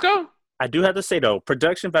 Francisco? I do have to say though,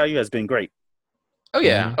 production value has been great. Oh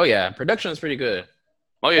yeah, oh yeah. Production is pretty good.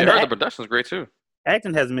 Oh yeah, And I heard the the production's great too.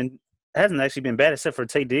 Acting hasn't actually been bad except for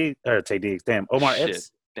Tay Diggs. Damn, Omar Shit.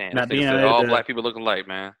 Epps. Damn, Not this nigga being said able all to- black people look alike,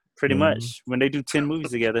 man. Pretty Mhm. much when they do 10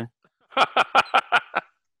 movies together.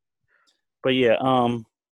 But yeah, I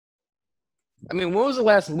mean, when was the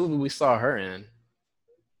last movie we saw her in?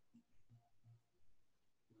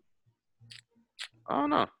 I don't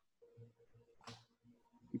know.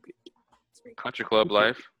 Country Club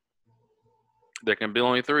Life. There can be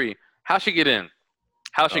only 3. How'd she get in?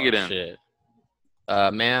 How'd she get in? Shit.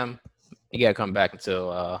 Ma'am, you gotta come back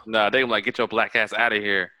until Nah, they like get your black ass out of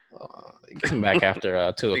here. come back after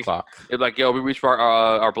 2:00. It's like, yo, we reached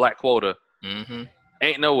our black quota. Mm-hmm.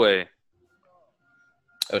 Ain't no way.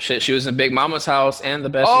 Oh shit, she was in Big Mama's house and The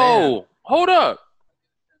Best Man. Oh, hold up.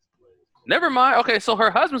 Never mind. Okay, so her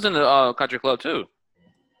husband's in the country club too.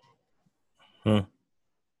 Hmm.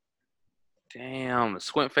 Damn,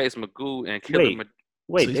 Squint Face Magoo and Killer.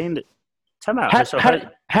 wait, So- they in the, time out. So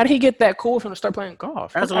How did he get that cool from to start playing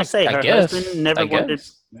golf? I was gonna say her guess. husband never I wanted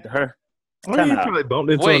guess. her. Oh, Time he out. probably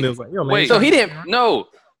bumped into Wait, him and was like, yo, man. wait. So he didn't. No,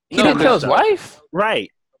 He no, didn't no. tell his wife. Right.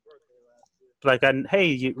 Like, hey,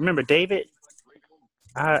 you remember David?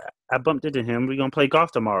 I bumped into him. We're gonna play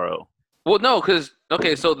golf tomorrow. Well, no, because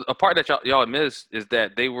okay, so a part that y'all missed is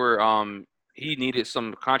that they were he needed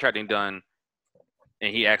some contracting done,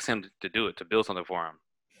 and he asked him to do it to build something for him.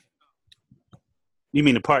 You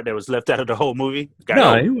mean the part that was left out of the whole movie?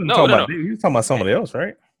 No, he wasn't no, talking no, about He was talking about somebody else,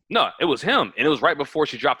 right? No, it was him, and it was right before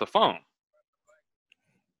she dropped the phone.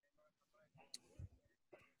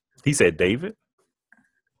 He said David.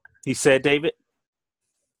 He said David.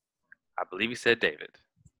 I believe he said David.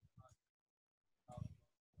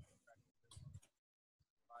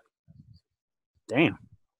 Damn.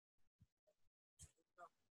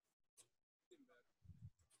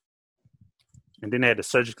 And then they had to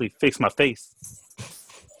surgically fix my face.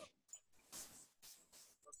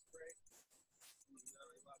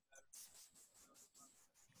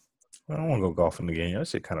 I don't want to go golfing again. That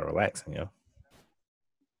shit kind of relaxing, yo.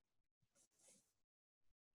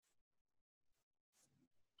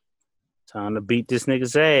 Time to beat this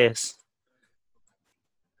nigga's ass.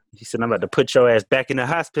 He said, I'm about to put your ass back in the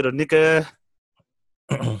hospital, nigga.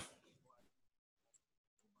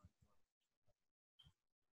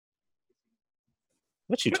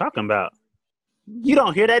 What you talking about? You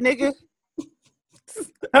don't hear that nigga?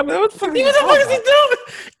 I mean, what the fuck What the fuck is he doing?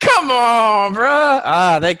 Come on,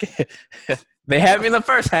 bro. They had me in the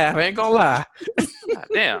first half. I ain't gonna lie. God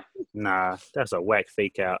damn. Nah, that's a whack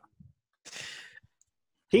fake out.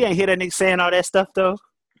 He ain't hear that nigga saying all that stuff though.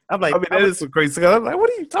 I'm like, I mean, that is some crazy stuff. I'm like, what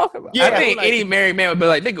are you talking about? Yeah, I think like- any married man would be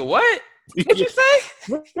like, nigga, what? What'd you say?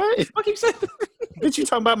 what? What you say? Bitch, you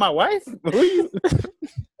talking about my wife? Who you?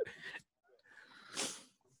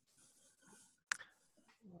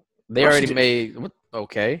 They Oh, already she made.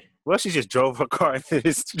 Okay. Well, she just drove her car into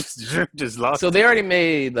this, just lost. So they already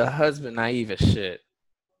made the husband naive as shit.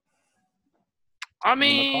 I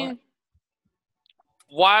mean,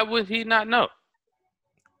 why would he not know?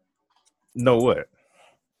 Know what?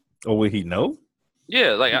 Or would he know?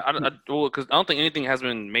 Yeah, like because I don't think anything has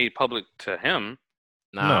been made public to him.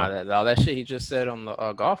 Nah, No. all that shit he just said on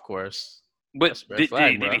the golf course. But That's a red did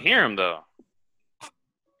flag, he bro. hear him though?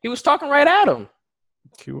 He was talking right at him.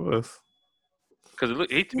 He was. Because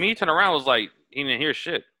he to me he turned around and was like he didn't hear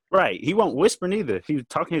shit. Right. He won't whisper neither. He was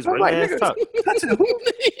talking his I'm regular like, ass nigga, talk.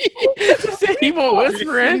 He said he won't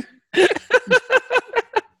whispering.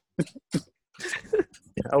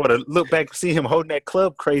 I would have looked back and seen him holding that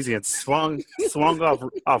club crazy and swung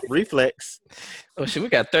off reflex. Oh shit, we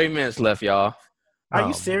got 30 minutes left, y'all. Are Oh,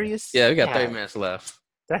 you serious? Yeah, we got God, 30 minutes left.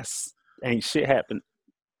 That's ain't shit happened.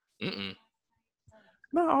 Mm-mm.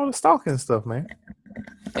 No, all the stalking stuff, man.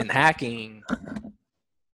 And hacking.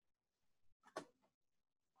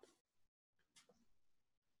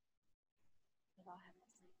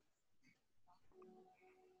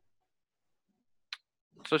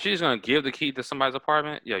 So she's gonna give the key to somebody's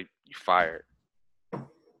apartment? Yeah, you fired.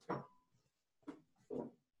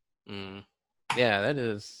 Yeah, that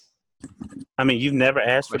is I mean, you've never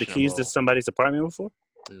asked for the keys to questionable. somebody's apartment before?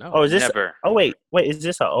 No. Oh, is this? Never. Oh, wait. Is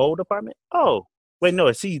this an old apartment? Oh, wait, no.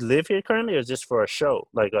 Does he live here currently, or is this for a show,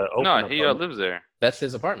 like an open No, apartment? he lives there. That's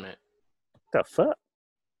his apartment. The fuck?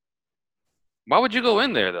 Why would you go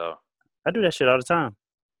in there though? I do that shit all the time.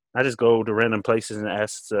 I just go to random places and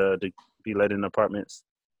ask to be let in apartments.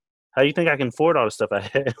 How do you think I can afford all the stuff I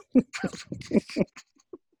have?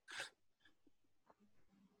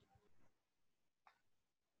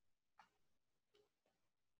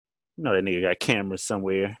 You know that nigga got cameras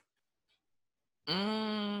somewhere.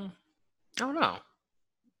 I don't know.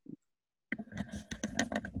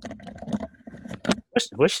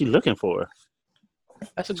 What's she looking for?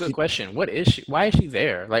 That's a good question. What is she? Why is she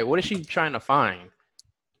there? Like, what is she trying to find?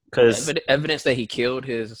 Because Evidence that he killed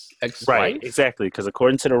his ex-wife? right, exactly. Because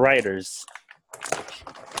according to the writers,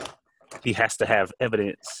 he has to have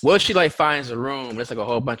evidence. What if she like finds a room? There's like a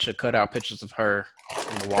whole bunch of cutout pictures of her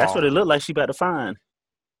on the wall. That's what it looked like she about to find.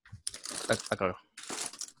 That's like a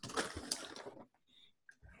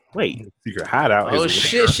Wait. Secret hideout. oh is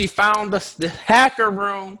shit! She found the hacker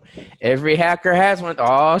room. Every hacker has one.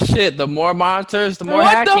 Oh shit! The more monitors, the more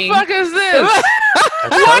What hacking. the fuck is this? I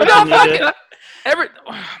What told the you, nigga. fuck?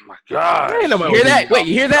 Oh my god! You hear that? Wait,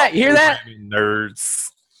 you hear that? You hear that? Nerds.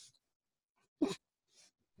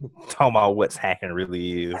 Talking about what's hacking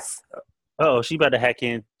really is. Oh, she about to hack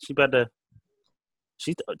in. She about to.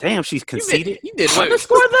 Damn, she's conceited. You did Wait.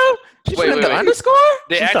 underscore though? She Wait, put in the wait. underscore?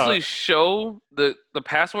 They She actually thought- show the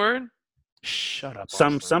password? Shut up.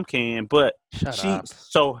 Some can, but Shut she up.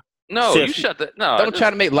 No, See, you shut the no. Don't try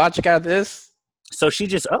to make logic out of this. so she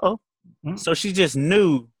just so she just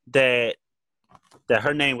knew that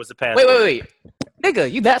her name was the password. Wait.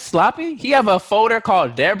 Nigga, you that sloppy? He have a folder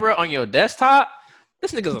called Deborah on your desktop?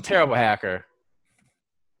 This nigga's a terrible hacker.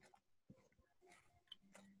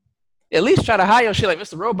 At least try to hide your shit like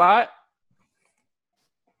Mr. Robot.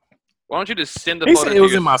 Why don't you just send the He photo said to it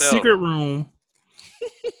was in my yourself? secret room.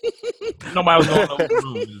 Nobody was going to the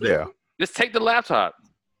room. Yeah. Just take the laptop.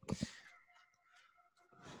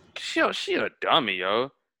 She a dummy,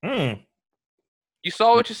 yo. You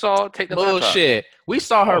saw what you saw. Take the laptop. Bullshit. We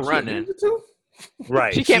saw her running.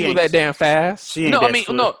 Right. She can't move that damn fast. She ain't No, that I mean,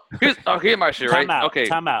 swift. no. Here's my shit, right? Time out. Okay.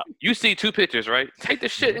 Time out. You see two pictures, right? Take the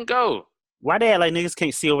shit and go. Why they act like niggas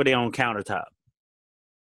can't see over there on countertop?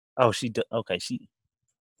 Oh, okay. She.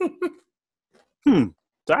 Do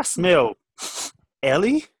I smell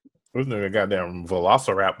Ellie? This nigga goddamn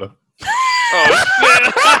Velociraptor. Oh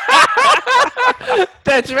shit!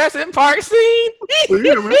 That Jurassic Park scene?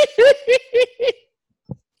 Yeah, man.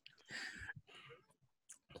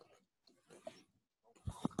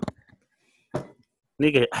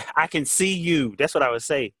 Nigga, I can see you. That's what I would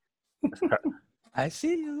say. I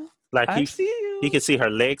see you. Like I see you. he can see her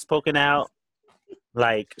legs poking out.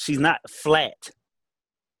 Like she's not flat.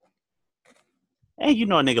 And you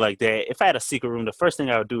know a nigga like that. If I had a secret room, the first thing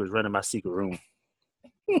I would do is run in my secret room.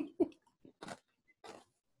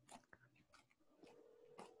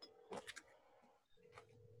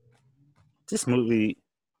 This movie.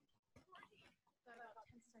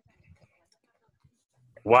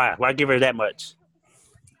 Why? Why give her that much?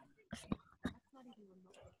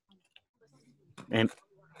 And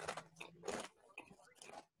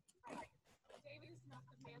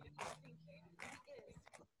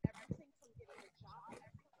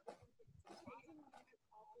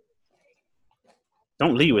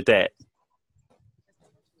don't leave with that.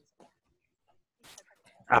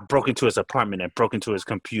 I broke into his apartment and broke into his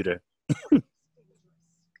computer.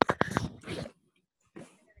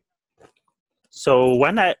 So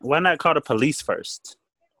why not call the police first?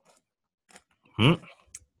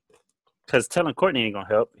 Because telling Courtney ain't gonna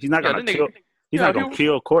help. He's not gonna kill. He's not gonna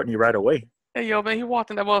kill Courtney right away. Hey, yo, man, he walked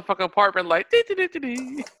in that motherfucking apartment like,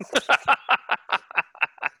 dee.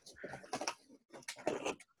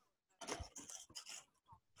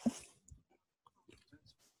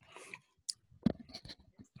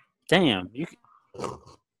 Damn, you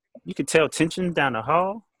could tell tension down the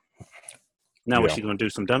hall. Now what, she gonna do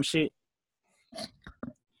some dumb shit?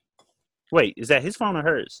 Wait, is that his phone or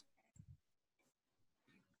hers?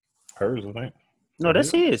 Hers, I think. No,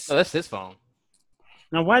 that's his. No, that's his phone.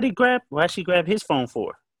 Now why'd she grab his phone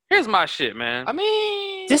for? Here's my shit, man. I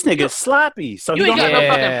mean, This nigga's sloppy. So You he ain't don't got have no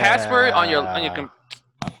fucking password on your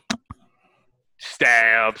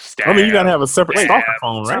Stab, stab. I mean, you gotta have a separate Wait, stalker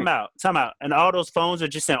phone, right? Time out. And all those phones are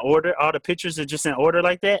just in order. All the pictures are just in order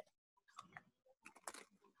like that.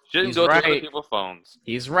 Shouldn't He's go to other right. people's phones.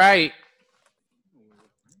 He's right.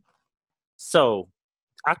 So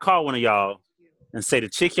I call one of y'all and say the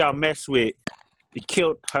chick y'all mess with, he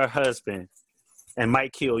killed her husband and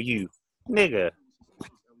might kill you, nigga.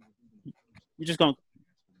 You just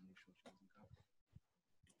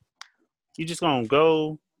gonna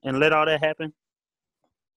go and let all that happen?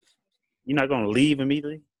 You're not gonna leave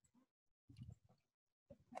immediately?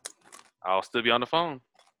 I'll still be on the phone.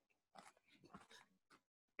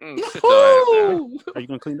 Sit your ass down. Are you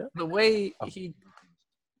gonna clean up? The way he.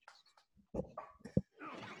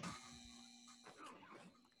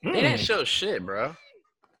 They didn't show shit, bro.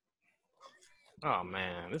 Oh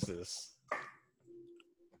man, this is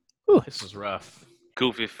rough.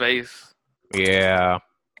 Goofy face. Yeah.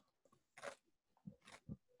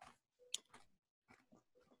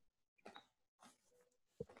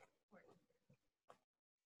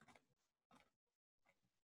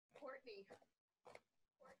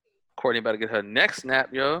 Courtney about to get her neck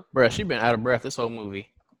snapped, yo. Bruh, she been out of breath this whole movie.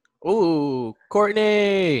 Ooh,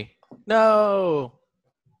 Courtney. No.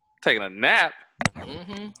 Taking a nap.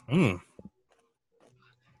 Mm-hmm.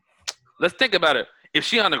 Let's think about it. If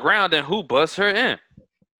she on the ground, then who busts her in?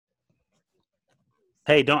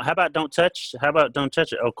 Hey, how about don't touch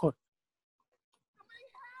it? Oh, course.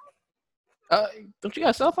 Don't you got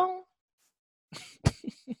a cell phone?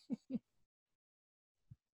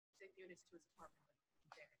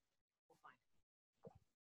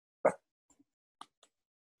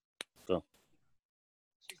 Go.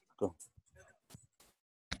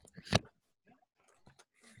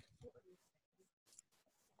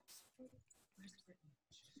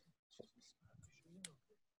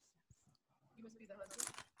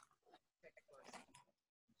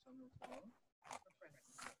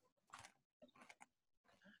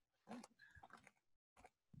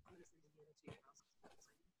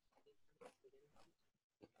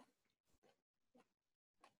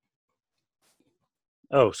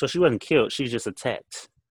 Oh, so she wasn't killed. She was just attacked.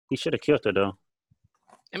 He should have killed her, though.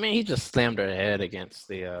 I mean, he just slammed her head against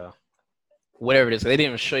the whatever it is. They didn't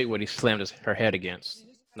even show you what he slammed her head against.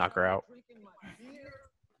 Knock her out.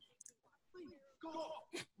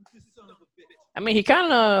 I mean, he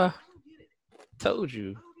kind of told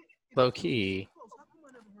you, low key.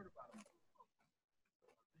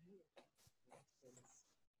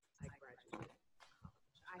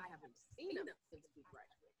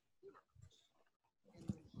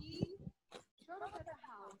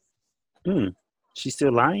 She's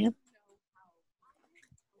still lying?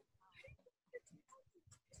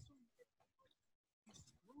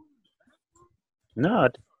 No.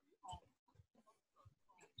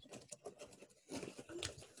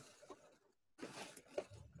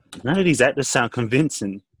 None of these actors sound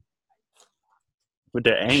convincing. With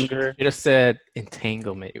their anger. You just said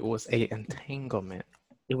entanglement. It was a entanglement.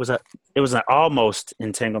 It was an almost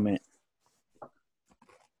entanglement.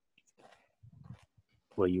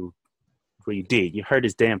 Where you did. You hurt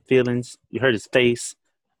his damn feelings. You hurt his face.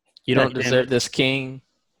 You don't deserve this, king.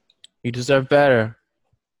 You deserve better.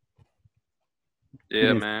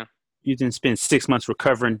 Yeah, man. You didn't spend 6 months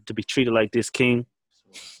recovering to be treated like this, king.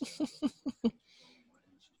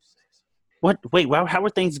 What? Wait, how were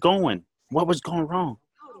things going? What was going wrong?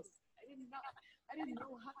 I didn't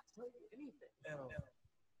know how to tell you anything. I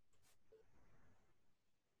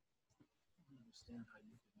understand how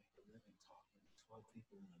you can make a living talking to 12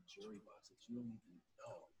 people in a jury box that you don't even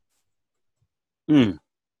know. And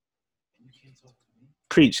you can't talk to me.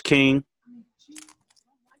 Preach, king.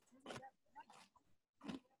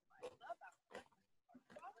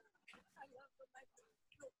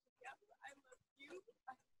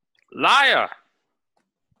 Liar.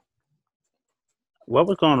 What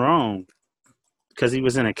was going wrong? Because he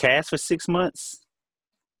was in a cast for 6 months?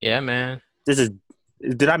 Yeah, man. Did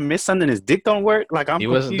I miss something? His dick don't work? Like I'm He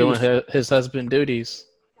confused. wasn't doing his husband duties.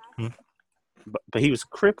 But he was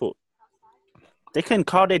crippled. They couldn't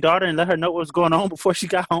call their daughter and let her know what was going on before she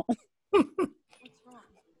got home.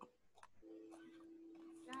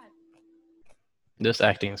 This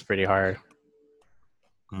acting is pretty hard.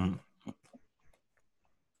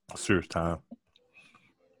 Serious time.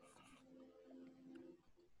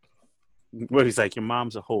 Well, he's like, your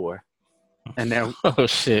mom's a whore. And now Oh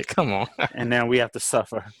shit! Come on. and now we have to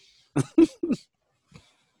suffer.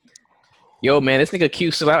 Yo, man, this nigga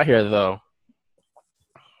Q still out here though.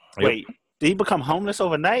 Wait, did he become homeless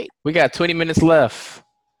overnight? We got 20 minutes left.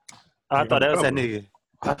 Oh, I thought that was that nigga.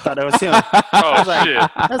 I thought that was him. Oh, shit.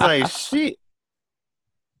 I was like, shit.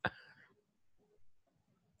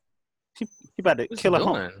 He about to What's kill he a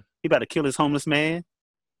home. doing? He about to kill his homeless man.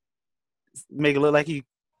 Make it look like he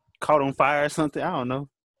caught on fire or something. I don't know.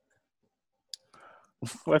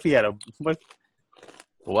 What if he had a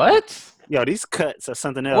What? Yo, these cuts or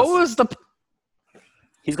something else. What was the?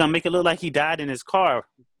 He's gonna make it look like he died in his car,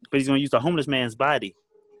 but he's gonna use the homeless man's body.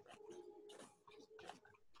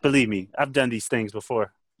 Believe me, I've done these things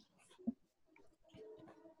before.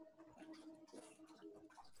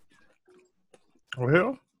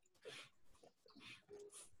 Well,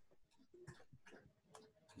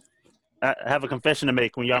 I have a confession to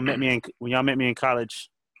make. When y'all met me in college,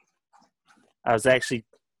 I was actually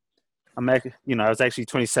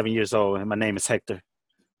 27 years old, and my name is Hector.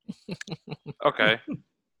 Okay.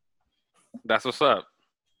 That's what's up.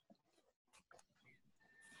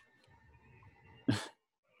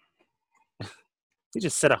 He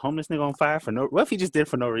just set a homeless nigga on fire for no. What if he just did it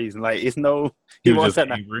for no reason? Like it's no. he was wants just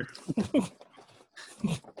that. angry.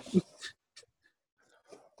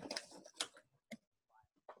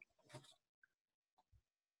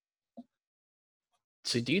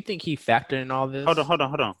 So do you think he factored in all this? Hold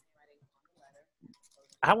on.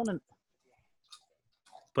 I want to.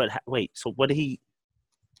 But wait. So what did he?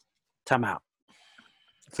 Time out.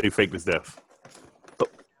 So he faked his death.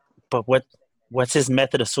 But what's his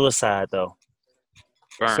method of suicide though?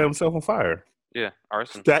 Burn. Set himself on fire. Yeah,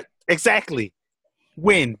 arson. That exactly.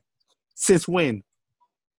 When? Since when?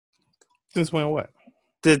 Since when what?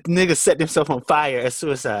 The nigga set himself on fire as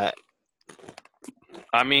suicide.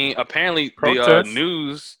 I mean, apparently the Protest?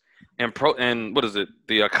 news and what is it?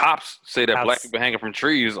 The cops say that black people hanging from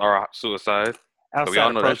trees are suicide. So we all Outside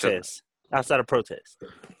of know that shit. protest. Outside of protest.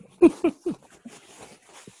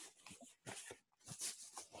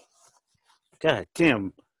 God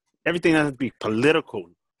damn. Everything has to be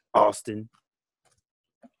political, Austin.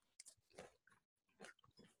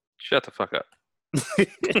 Shut the fuck up.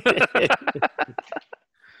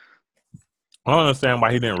 I don't understand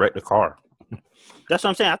why he didn't wreck the car. That's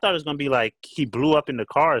what I'm saying. I thought it was going to be like he blew up in the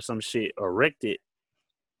car or some shit or wrecked it.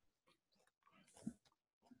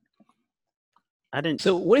 I didn't.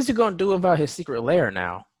 So what is he gonna do about his secret lair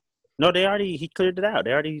now? No, he cleared it out.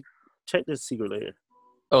 They already checked his secret layer.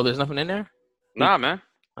 Oh, there's nothing in there? Nah, man.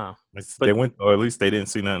 They went, or at least they didn't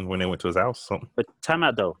see nothing when they went to his house. Something. But time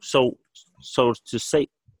out though. So to say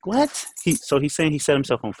what? He's saying he set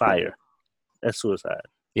himself on fire. That's suicide.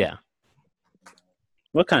 Yeah.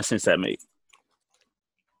 What kind of sense that make?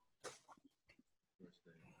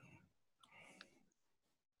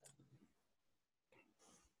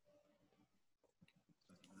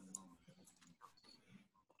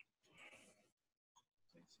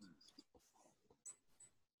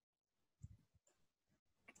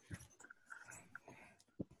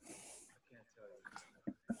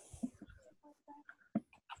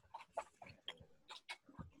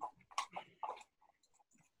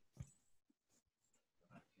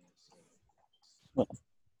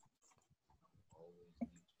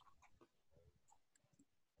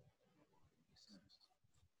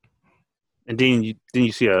 And then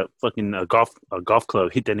you see a fucking golf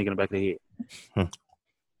club hit that nigga in the back of the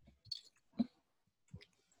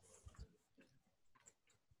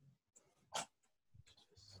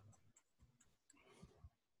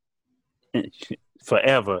head.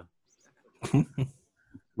 Forever.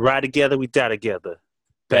 Ride together, we die together.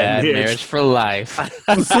 Bad marriage for life.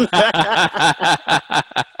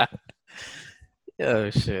 Oh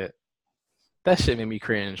shit. That shit made me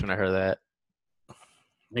cringe when I heard that.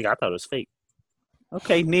 Nigga, I thought it was fake.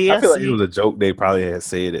 Okay, Nia. I feel like it was a joke they probably had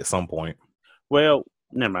said at some point. Well,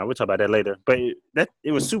 never mind. We'll talk about that later. But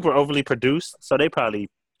it was super overly produced, so they probably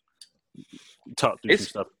talked through some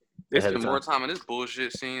stuff. They spend more time in this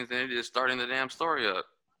bullshit scenes than just starting the damn story up.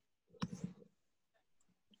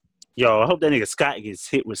 Yo, I hope that nigga Scott gets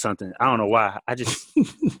hit with something. I don't know why. I just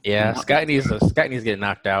Yeah, Scott needs to get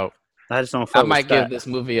knocked out. I just don't. I might give this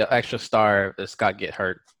movie an extra star if Scott get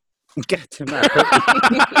hurt. Get him out.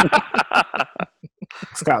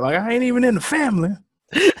 Scott, like, I ain't even in the family.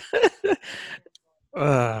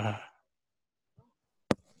 I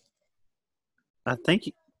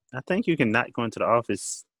think you can not go into the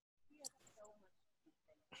office.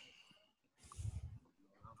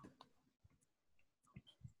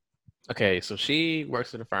 Okay, so she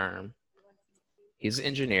works at a firm. He's an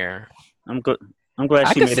engineer. I'm good. I'm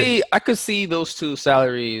glad she made it. I could see those two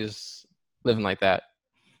salaries living like that.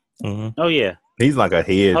 Mm-hmm. Oh yeah. He's like a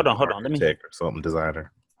head. Hold on. Let me check or something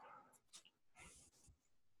designer.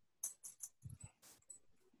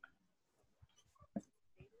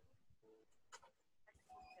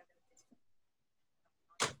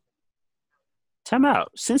 Time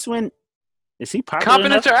out. Since when is he popular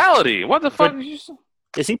enough? Confidentiality. What the fuck did you say?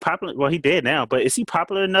 Is he popular? Well, he dead now, but is he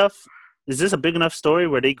popular enough? Is this a big enough story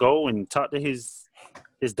where they go and talk to his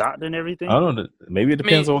doctor and everything? I don't know. Maybe it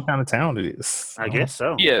depends on what kind of town it is. I guess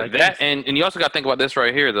so. Yeah, I guess. and you also got to think about this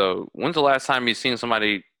right here, though. When's the last time you seen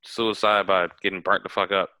somebody suicide by getting burnt the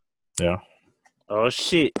fuck up? Yeah. Oh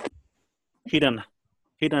shit! He done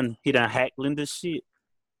hacked Linda's shit.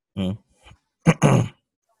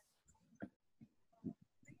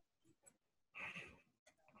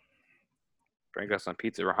 Bring us some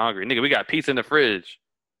pizza. We're hungry, nigga. We got pizza in the fridge.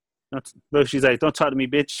 Look, she's like, "Don't talk to me,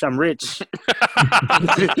 bitch. I'm rich."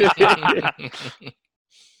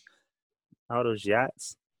 All those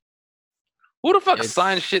yachts. Who the fuck It's-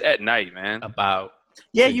 signs shit at night, man? About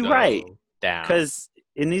Yeah, to you're go right. down. Because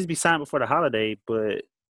it needs to be signed before the holiday, but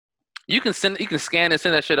You can scan and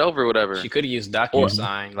send that shit over or whatever. She could have used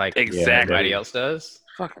DocuSign like Exactly. everybody else does.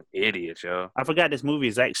 Fucking idiot, yo. I forgot this movie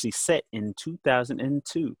is actually set in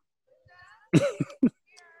 2002.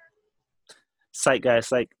 Sight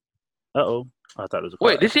guy's like, oh, I thought it was a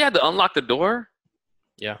Wait, car. did she have to unlock the door?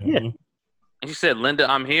 Yeah. Yeah. And she said, "Linda,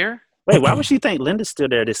 I'm here." Wait, why would she think Linda's still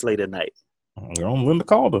there this late at night? Linda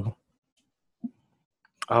called her.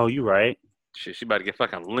 Oh, you right. Shit, she about to get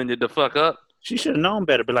fucking Linda the fuck up. She should have known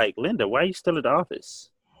better. Be like, Linda, why are you still at the office?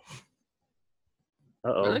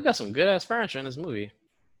 They got some good ass furniture in this movie.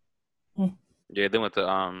 Yeah, they went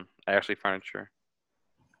to Ashley Furniture.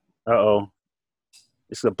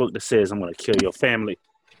 It's a book that says I'm gonna kill your family.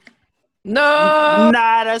 No.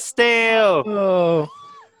 Not a steal. Oh.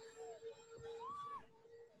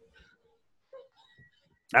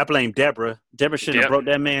 I blame Deborah. Deborah shouldn't have broke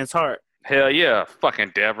that man's heart. Hell yeah,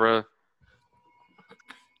 fucking Deborah.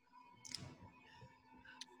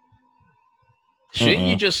 Shouldn't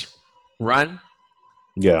you just run?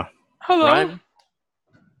 Yeah. Hello. Run?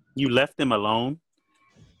 You left them alone.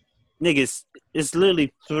 Niggas, it's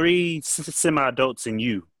literally 3 semi-adults and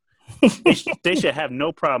you. They should have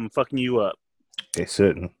no problem fucking you up. They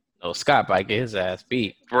shouldn't. Oh, Scott might get his ass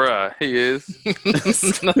beat. Bruh, he is.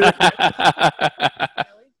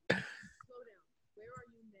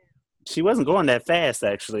 She wasn't going that fast,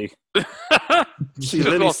 actually. She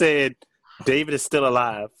literally said, David is still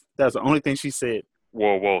alive. That was the only thing she said.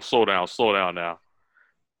 Whoa, slow down now.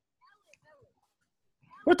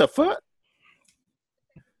 What the fuck?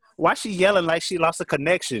 Why she yelling like she lost a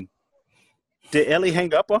connection? Did Ellie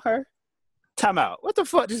hang up on her? Time out. What the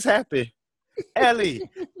fuck just happened? Ellie!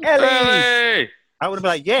 Hey! I would have been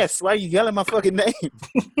like, yes, why are you yelling my fucking name?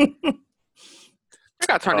 I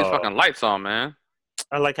gotta turn these fucking lights on, man.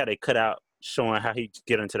 I like how they cut out showing how he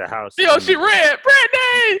get into the house. Yo, she ran!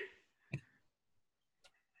 Brittany!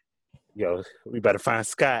 Yo, we better find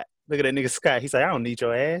Scott. Look at that nigga Scott. He's like, I don't need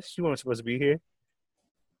your ass. You weren't supposed to be here.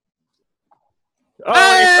 Oh,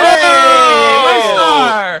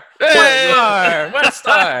 Hey! One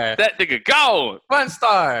star. That nigga gone. 1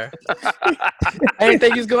 star. I didn't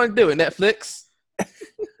think he was going to do it. Netflix.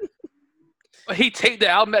 He taped the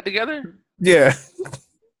album back together? Yeah.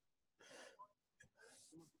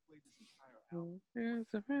 So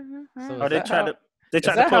they tried to is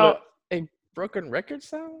pull that how it. a broken record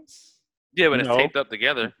sounds? Yeah, when it's No. taped up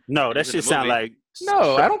together. No, that Is it shit the sound movie? like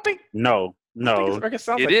No, I don't think. no. I think his record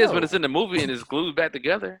sounds It like is no. when it's in the movie and it's glued back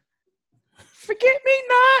together. Forget me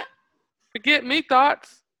not. Forget me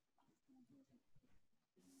thoughts.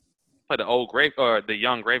 Play the old gravy or the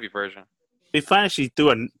young gravy version. Be fine if she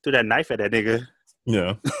threw that knife at that nigga.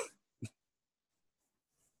 Yeah.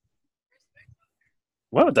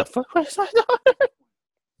 What the fuck?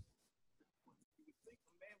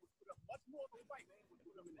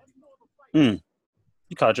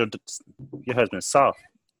 You called your husband soft.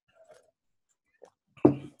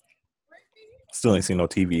 Still ain't seen no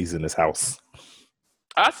TVs in this house.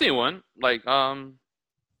 I seen one. Like,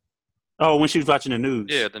 Oh, when she was watching the news.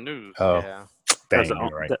 yeah, the news. Oh, Yeah. that was, dang, the,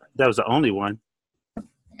 you're right. that was the only one.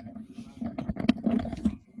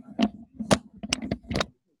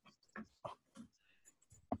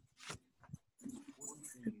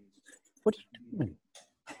 What are you doing?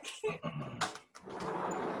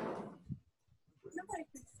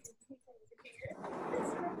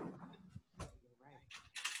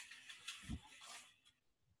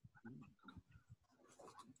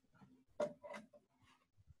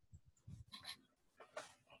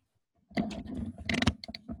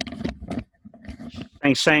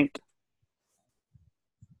 Thanks, Shank.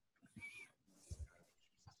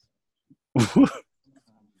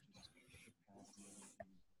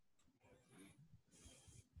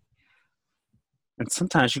 And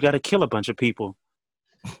sometimes you got to kill a bunch of people.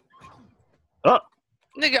 Oh,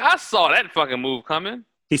 Nigga, I saw that fucking move coming.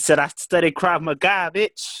 he said, I studied Krav Maga,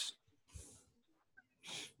 bitch.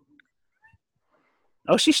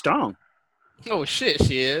 Oh, she's strong. Oh shit,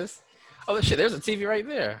 she is. Oh shit, there's a TV right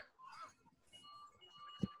there.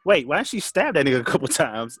 Wait, why didn't she stab that nigga a couple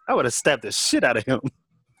times? I would have stabbed the shit out of him.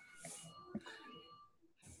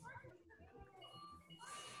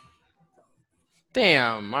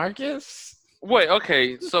 Damn, Marcus. Wait,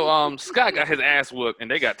 okay. So Scott got his ass whooped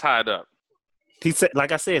and they got tied up. He said,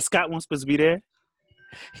 like I said, Scott wasn't supposed to be there.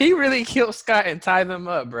 He really killed Scott and tied them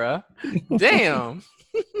up, bruh. Damn.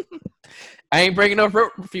 I ain't breaking no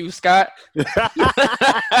rope for you, Scott.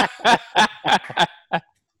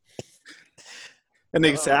 And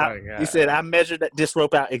nigga said, he said, I measured this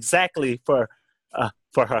rope out exactly for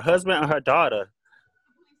her husband and her daughter.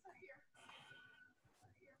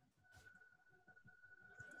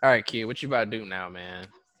 All right, kid, what you about to do now, man?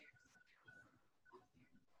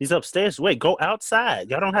 He's upstairs. Wait, go outside.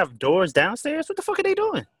 Y'all don't have doors downstairs? What the fuck are they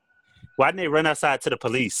doing? Why didn't they run outside to the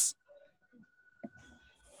police?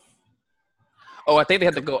 Oh, I think they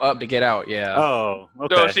have to go up to get out. Yeah. Oh,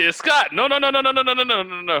 okay. No shit, Scott. No.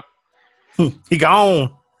 He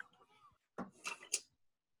gone.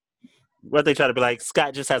 What they try to be like,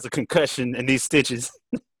 Scott just has a concussion and these stitches.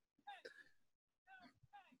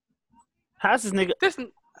 How's this nigga?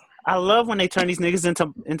 I love when they turn these niggas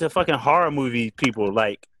into fucking horror movie people.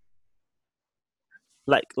 Like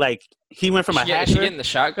he went from a hacker she getting the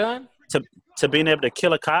shotgun to being able to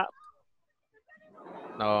kill a cop.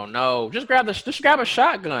 No. Just grab a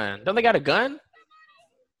shotgun. Don't they got a gun?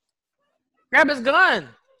 Grab his gun.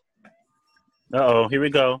 Uh-oh, here we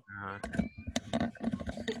go.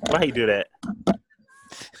 Why he do that?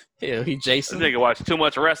 Yeah, he Jason. This nigga watch too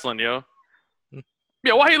much wrestling, yo.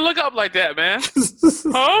 Yeah, why he look up like that, man?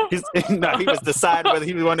 Huh? He was deciding whether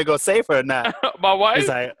he wanted to go save her or not. My wife? He's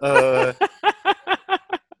like, Oh,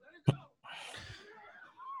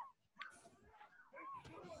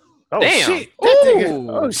 damn. Shit.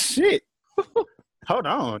 Oh, shit. Hold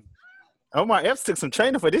on. Omar Epps took some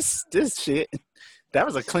training for this shit. That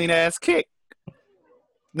was a clean-ass kick.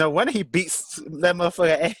 No wonder he beats that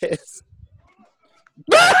motherfucker ass.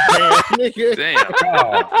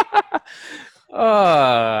 Damn.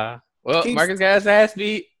 Well, Marcus got his ass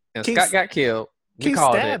beat, and Scott got killed. Keep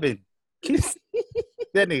stabbing.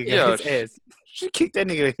 That nigga got his ass. She kicked that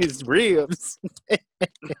nigga in his ribs.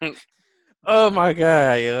 Oh my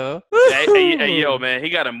god, yo. hey, yo, man, he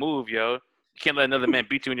got to move, yo. You can't let another man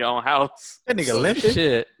beat you in your own house. That nigga limping.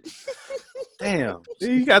 Shit. Damn.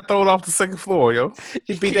 He got thrown off the second floor, yo.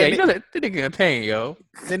 He beat Yeah, that you know that nigga in pain, yo.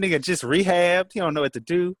 That nigga just rehabbed. He don't know what to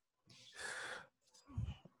do.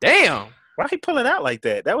 Damn. Why he pull it out like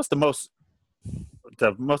that? That was the most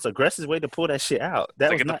aggressive way to pull that shit out.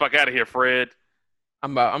 That was Get the fuck out of here, Fred.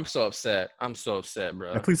 I'm so upset.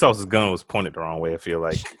 Bro. The police officer's gun was pointed the wrong way, I feel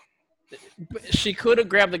like. She could have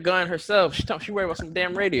grabbed the gun herself. She worried about some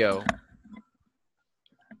damn radio.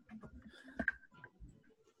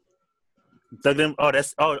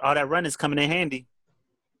 That run is coming in handy.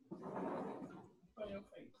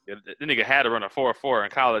 Yeah, the nigga had to run a 4.4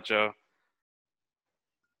 in college, yo.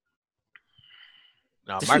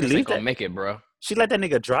 No, Marcus ain't gonna make it, bro. She let that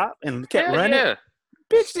nigga drop and kept running. Yeah.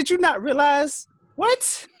 Bitch, did you not realize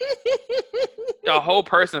what? A whole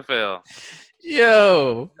person fell.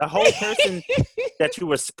 Yo, A whole person that you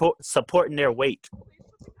were supporting their weight.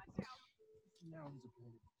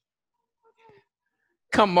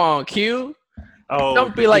 come on, Q. Oh,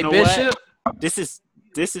 Don't be like you know Bishop. what?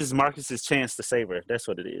 This is Marcus's chance to save her. That's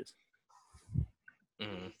what it is.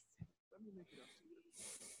 Mm.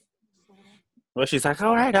 Well, she's like,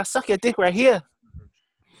 all right, I'll suck your dick right here.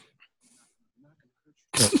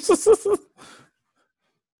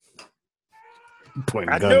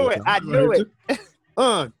 I knew it.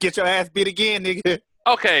 Get your ass beat again, nigga.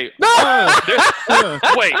 Okay.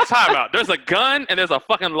 Wait, time out. There's a gun and there's a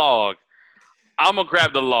fucking log. I'm gonna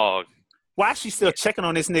grab the log. Why is she still checking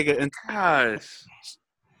on this nigga? And Gosh.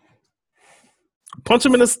 Punch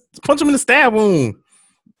him in the stab wound.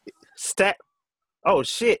 stab. Oh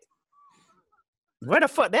shit. Where the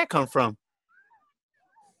fuck that come from?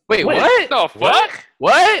 Wait, what? The fuck?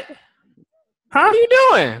 What? Huh? What are you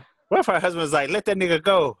doing? What if her husband was like, let that nigga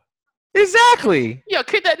go? Exactly. Yo,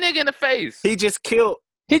 kick that nigga in the face. He just kidnapped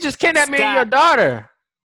me and Scott. your daughter.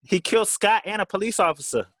 He killed Scott and a police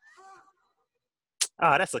officer.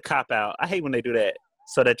 Oh, that's a cop out. I hate when they do that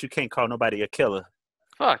so that you can't call nobody a killer.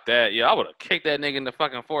 Fuck that. Yeah, I would have kicked that nigga in the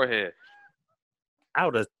fucking forehead. I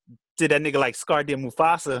would have did that nigga like Scar did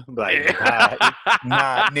Mufasa. Like,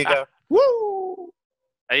 nah, nigga. Woo!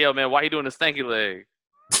 Hey, yo, man, why you doing the stanky leg?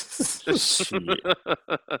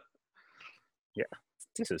 Shit. Yeah,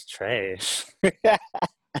 this is trash.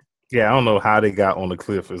 Yeah, I don't know how they got on the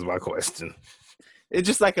cliff is my question. It's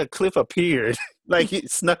just like a cliff appeared. Like he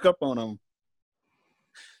snuck up on him.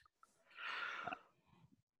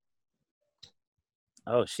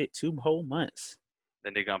 Oh shit! 2 whole months.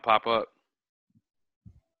 Then they're gonna pop up.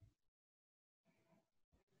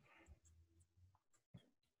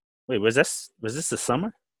 Wait, was this the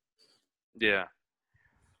summer? Yeah.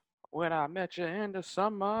 When I met you in the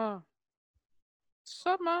summer.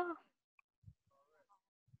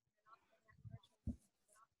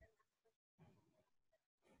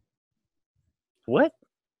 What?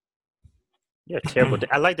 You're terrible.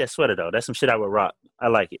 I like that sweater though. That's some shit I would rock. I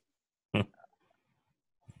like it.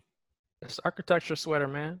 It's architecture sweater,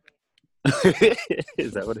 man.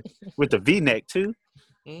 Is that what it? With the V-neck too?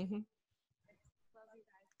 Mm-hmm.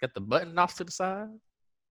 Got the button off to the side.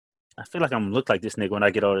 I feel like I'm gonna look like this nigga when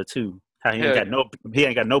I get older too. How he Yeah.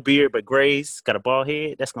 ain't got no beard but grays, got a bald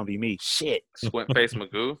head. That's gonna be me. Shit. Squint face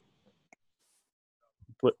Magoo.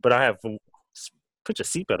 But I have put your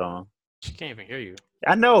seatbelt on. She can't even hear you.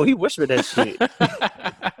 I know he whispered that shit.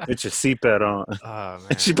 Put your seatbelt on. Oh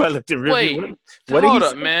man. She probably looked in real. Wait, What did hold he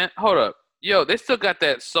up, say? man. Hold up. Yo, they still got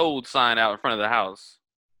that sold sign out in front of the house.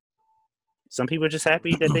 Some people are just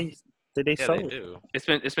happy that they Yeah, sold. they do.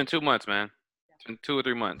 It's been 2 months, man. It's been 2 or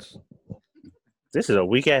 3 months. This is a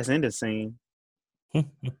weak ass ending scene. Y'all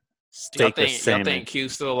Steak or think salmon.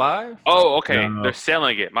 Q's still alive? Oh, okay. No. They're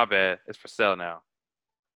selling it. My bad. It's for sale now.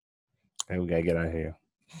 Hey, we gotta get out of here.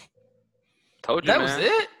 Told you, That man. was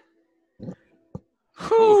it.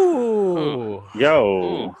 Whew.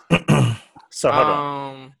 Yo. So hold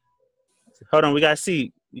on. We gotta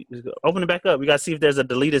see. Open it back up. We gotta see if there's a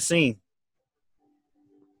deleted scene.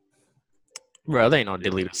 Bro, they ain't no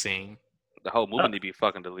deleted scene. The whole movie need to be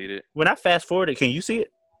fucking deleted. When I fast forward it, can you see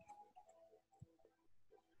it?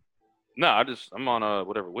 No, I'm on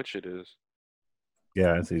whatever which it is.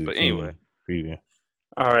 Yeah, I see. The But anyway. preview.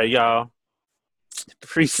 All right, y'all.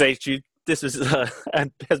 Appreciate you. This is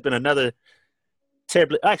has been another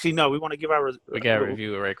terribly. Actually, no. We want to give our. We gotta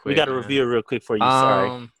review it right quick. We got to man. review it real quick for you.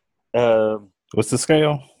 Sorry. What's the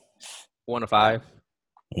scale? 1 to 5.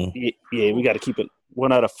 Yeah, we got to keep it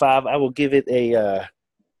 1 out of 5. I will give it a.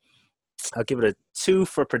 I'll give it a 2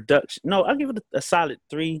 for production. No, I'll give it a solid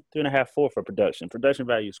 3, 3.5, 4 for production. Production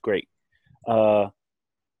value is great. Camera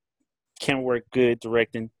work good,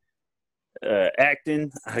 directing,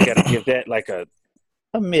 acting. I got to give that like a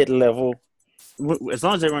mid-level. As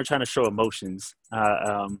long as they weren't trying to show emotions,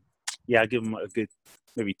 yeah, I'll give them a good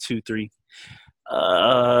maybe 2, 3.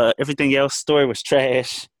 Everything else, story was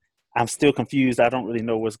trash. I'm still confused. I don't really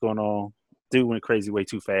know what's going on. Dude went crazy way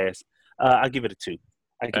too fast. I'll give it a 2.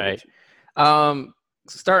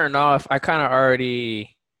 Starting off, I kind of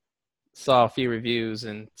already saw a few reviews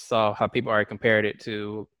and saw how people already compared it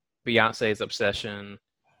to Beyonce's Obsession,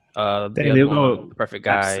 the Perfect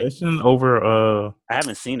Guy. Obsession over I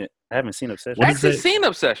haven't seen it. I haven't seen Obsession. What I is actually that? seen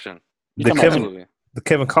Obsession. the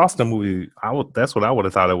Kevin Costner movie. That's what I would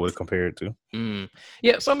have thought I would have compared it to.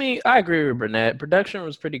 Yeah, so I mean, I agree with Burnett. Production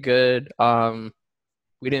was pretty good.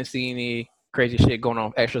 We didn't see any crazy shit going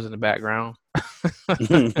on, extras in the background.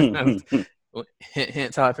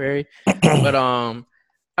 hint, Tyler Perry. But I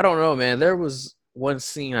don't know, man. There was one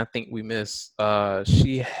scene I think we missed.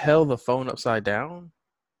 She held the phone upside down.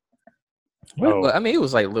 But I mean, it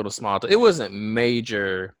was like little small. It wasn't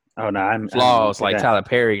major flaws like Tyler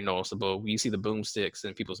Perry noticeable. You see the boomsticks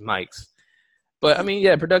and people's mics. But I mean,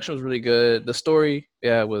 yeah, production was really good. The story,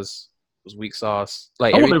 was weak sauce.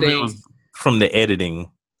 Like everything was from the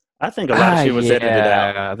editing. I think a lot of shit was edited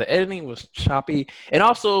out. The editing was choppy, and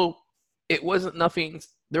also it wasn't nothing.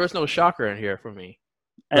 There was no shocker in here for me.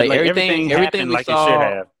 Like everything we like saw it should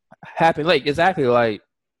have happened. Like exactly like,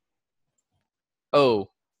 oh,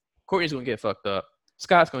 Courtney's gonna get fucked up.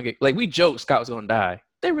 Scott's gonna get we joked Scott was gonna die.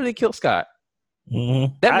 They really killed Scott.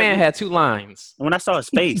 Mm-hmm. That man had 2 lines. When I saw his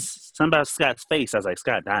face, something about Scott's face, I was like,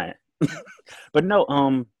 Scott dying. But no,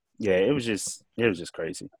 yeah, it was just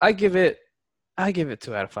crazy. I give it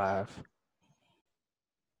 2 out of 5.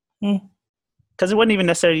 Because it wasn't even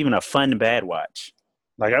necessarily even a fun bad watch.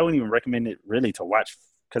 Like I wouldn't even recommend it really to watch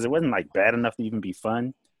because it wasn't like bad enough to even be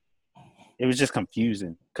fun. It was just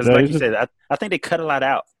confusing. Because like you said, I think they cut a lot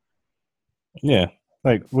out. Yeah,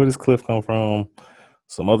 like where does Cliff come from?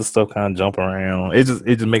 Some other stuff kind of jump around. It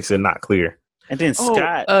just makes it not clear. And then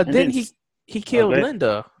Scott. Then he killed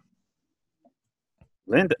Linda.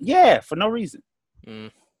 Linda, yeah, for no reason.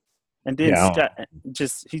 Mm. And then Scott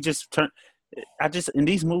he just turned. In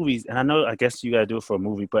these movies, and I guess you gotta do it for a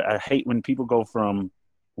movie, but I hate when people go from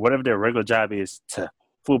whatever their regular job is to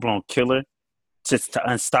full blown killer, just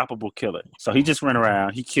to unstoppable killer. So he just ran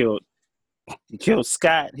around. He killed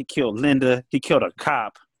Scott. He killed Linda. He killed a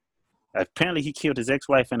cop. Apparently, he killed his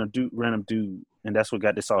ex-wife and a random dude and that's what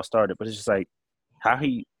got this all started. But it's just like how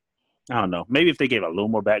he, I don't know. Maybe if they gave a little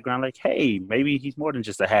more background, like, hey, maybe he's more than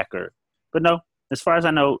just a hacker. But no, as far as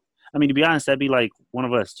I know, I mean, to be honest, that'd be like one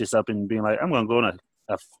of us just up and being like, I'm going to go on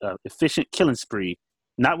a efficient killing spree,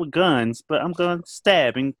 not with guns, but I'm going to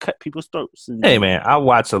stab and cut people's throats. And, Hey man, I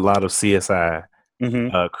watch a lot of CSI,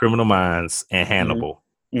 mm-hmm, Criminal Minds, and Hannibal.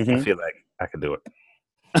 I mm-hmm. feel like I could do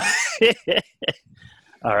it.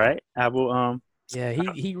 All right, I will. Yeah,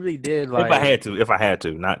 he really did. If Like, I had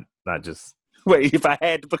to, not just. Wait, if I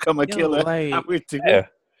had to become a killer, I like, would too. Yeah.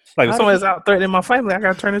 Like if How did somebody's he- out threatening my family, I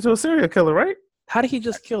gotta turn into a serial killer, right? how did he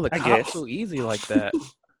just kill the I cop guess. so easy like that?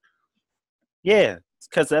 Yeah,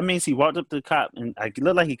 because that means he walked up to the cop and it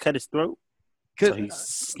looked like he cut his throat. So he Because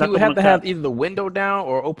snuck he would up on have the to have cop. either the window down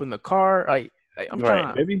or open the car. I'm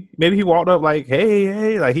Right. trying. Maybe he walked up like,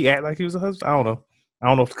 hey, like he acted like he was a husband. I don't know. I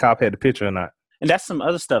don't know if the cop had the picture or not. And that's some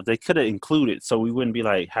other stuff they could have included, so we wouldn't be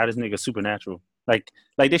like, "How this nigga supernatural?" Like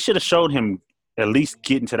they should have showed him at least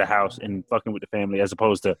getting to the house and fucking with the family, as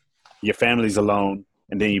opposed to your family's alone,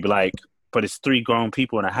 and then you'd be like, "But it's 3 grown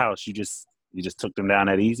people in a house. You just took them down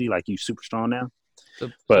that easy. Like you super strong now." So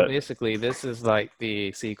But- basically, this is like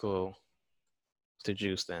the sequel to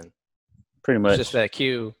Juice. Then Pretty it's much. just that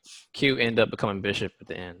Q ended up becoming Bishop at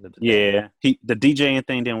the end. Of the Yeah, the DJing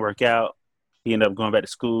thing didn't work out. He ended up going back to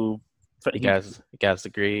school. He got his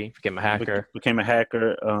degree, became a hacker. Became a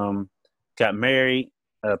hacker. Got married.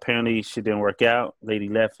 Apparently, shit didn't work out. Lady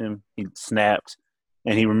left him. He snapped,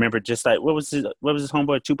 and he remembered just like what was his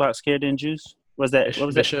homeboy Tupac scared in Juice? Was that what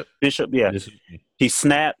was Bishop? that? Bishop. Yeah. He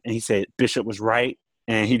snapped and he said Bishop was right,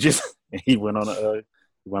 and he went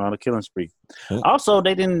on a killing spree. Also,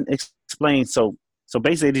 they didn't explain. So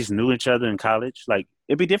basically, they just knew each other in college. Like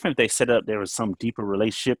it'd be different if they set up there was some deeper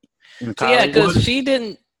relationship in college. Yeah, because she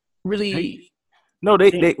didn't really. No,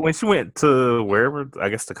 they when she went to wherever, I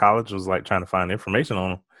guess the college was like trying to find information on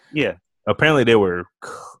them. Yeah. Apparently they were,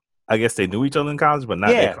 I guess they knew each other in college, but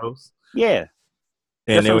not that close. Yeah.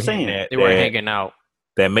 And That's they what were I'm saying. that, They were hanging out.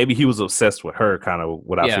 That maybe he was obsessed with her, kind of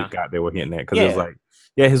what I got they were hitting at. Because it was like,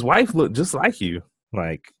 yeah, his wife looked just like you.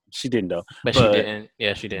 Like she didn't though. But she didn't.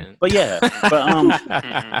 Yeah, she didn't. But yeah.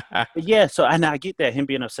 But yeah, so I get that him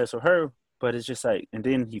being obsessed with her, but it's just like, and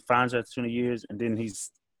then he finds her after 20 years, and then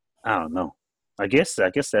he's, I don't know. I guess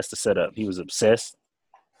that's the setup. He was obsessed.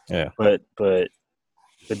 Yeah. But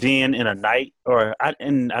then in a night, I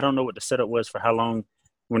don't know what the setup was for how long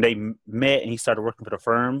when they met and he started working for the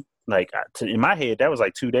firm. Like in my head, that was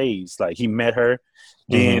like 2 days. Like he met her,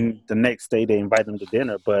 then the next day they invite him to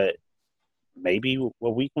dinner. But maybe a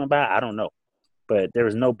week went by. I don't know. But there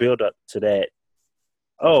was no build up to that.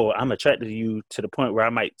 Oh, I'm attracted to you to the point where I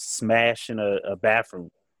might smash in a bathroom.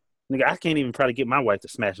 Nigga, I can't even try to get my wife to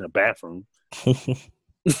smash in a bathroom.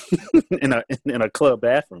 in a club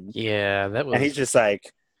bathroom. Yeah, that was. And he's just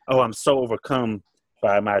like, "Oh, I'm so overcome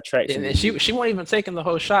by my attraction." And she wasn't even taking the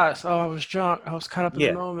whole shots. Oh, I was drunk. I was caught up in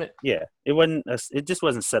the moment. Yeah, it just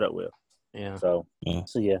wasn't set up well. Yeah. So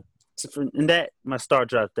yeah. So in that, my star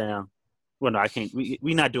dropped down. Well, no, I can't.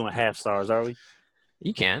 We not doing half stars, are we?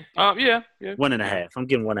 You can. Yeah. 1.5. I'm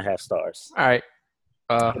giving 1.5 stars. All right.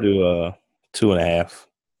 I'll do 2.5.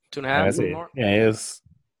 2.5 more? Yeah, it's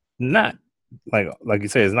not like you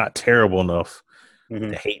said, it's not terrible enough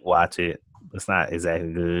to hate watch it. It's not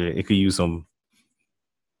exactly good. It could use some.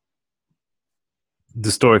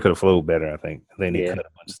 The story could have flowed better, I think. They cut a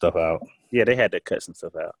bunch of stuff out. Yeah, they had to cut some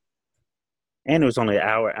stuff out. And it was only an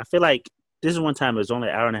hour. I feel like this is one time it was only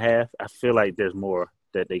an hour and a half. I feel like there's more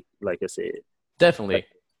that they, like I said. Definitely.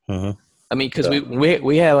 I mean, because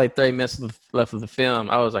we had like 30 minutes left of the film.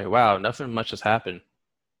 I was like, wow, nothing much has happened.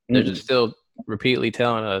 They're just still repeatedly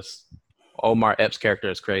telling us Omar Epps' character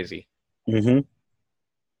is crazy. And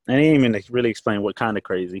they didn't even really explain what kind of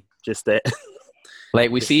crazy. Just that. Like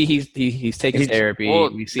we see he's taking therapy.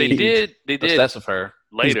 Well, we see they did obsessed with her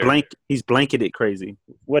later. He's blanketed crazy.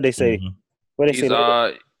 What they say? What they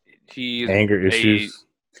say? He's anger issues.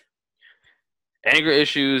 Anger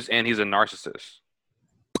issues, and he's a narcissist.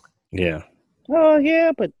 Yeah. Oh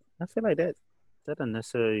yeah, but I feel like that doesn't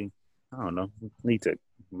necessarily. I don't know. Need to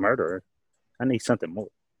murder her. I need something more.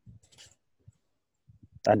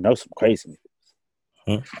 I know some crazy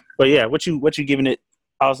niggas. But yeah, what you giving it,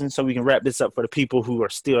 Austin? So we can wrap this up for the people who are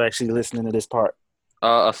still actually listening to this part.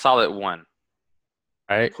 A solid 1.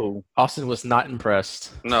 All right, cool. Austin was not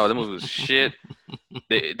impressed. No, the movie was shit.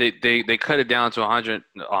 They cut it down to 100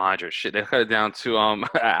 shit. They cut it down to an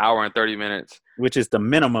hour and 30 minutes, which is the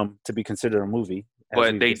minimum to be considered a movie.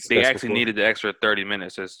 But they actually needed the extra 30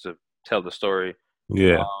 minutes just to tell the story.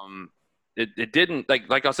 Yeah. It didn't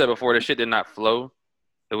like I said before. The shit did not flow.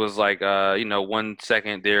 It was like, 1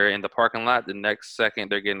 second they're in the parking lot, the next second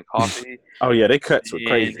they're getting coffee. Oh yeah, they cuts were And,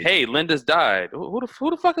 crazy. hey, Linda's died. Who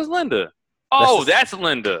the fuck is Linda? Oh, That's that's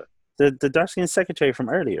Linda. The dark skinned secretary from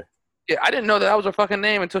earlier. Yeah, I didn't know that was her fucking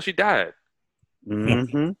name until she died.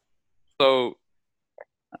 Mm-hmm. So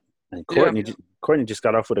And Courtney just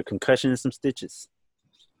got off with a concussion and some stitches.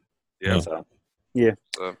 yeah. So, yeah.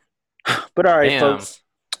 So, But all right, Damn. folks.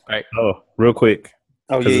 Oh, real quick.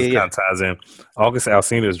 Oh Because yeah, this yeah. kind of ties in. August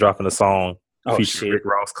Alsina is dropping a song Oh featuring shit. Rick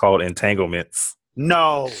Ross called Entanglements.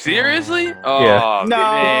 No. seriously? Yeah. Oh No.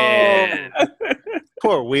 man.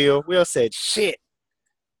 Poor Will. Will said shit.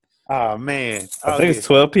 Oh man. I think it's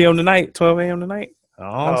 12 p.m. tonight, 12 a.m. tonight.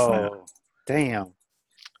 Oh, damn.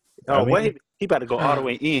 I Oh, mean- wait. He about to go all the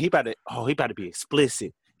way in. He about to be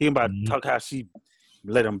explicit. He about to Mhm. talk how she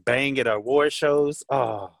let him bang at award shows.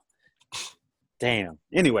 Oh, damn.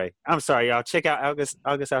 Anyway, I'm sorry, y'all. Check out August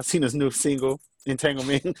Alsina's new single,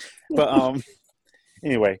 Entanglement. But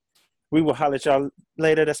anyway, we will holler at y'all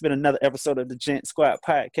later. That's been another episode of the Gent Squad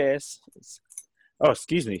podcast. Oh,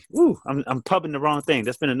 excuse me. Ooh, I'm pubbing the wrong thing.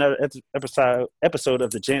 That's been another episode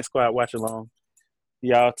of the Gent Squad watch along.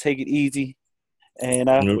 Y'all take it easy, and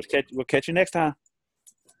we'll catch you next time.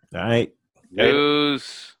 All right. Later.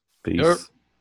 News. Peace. Yep.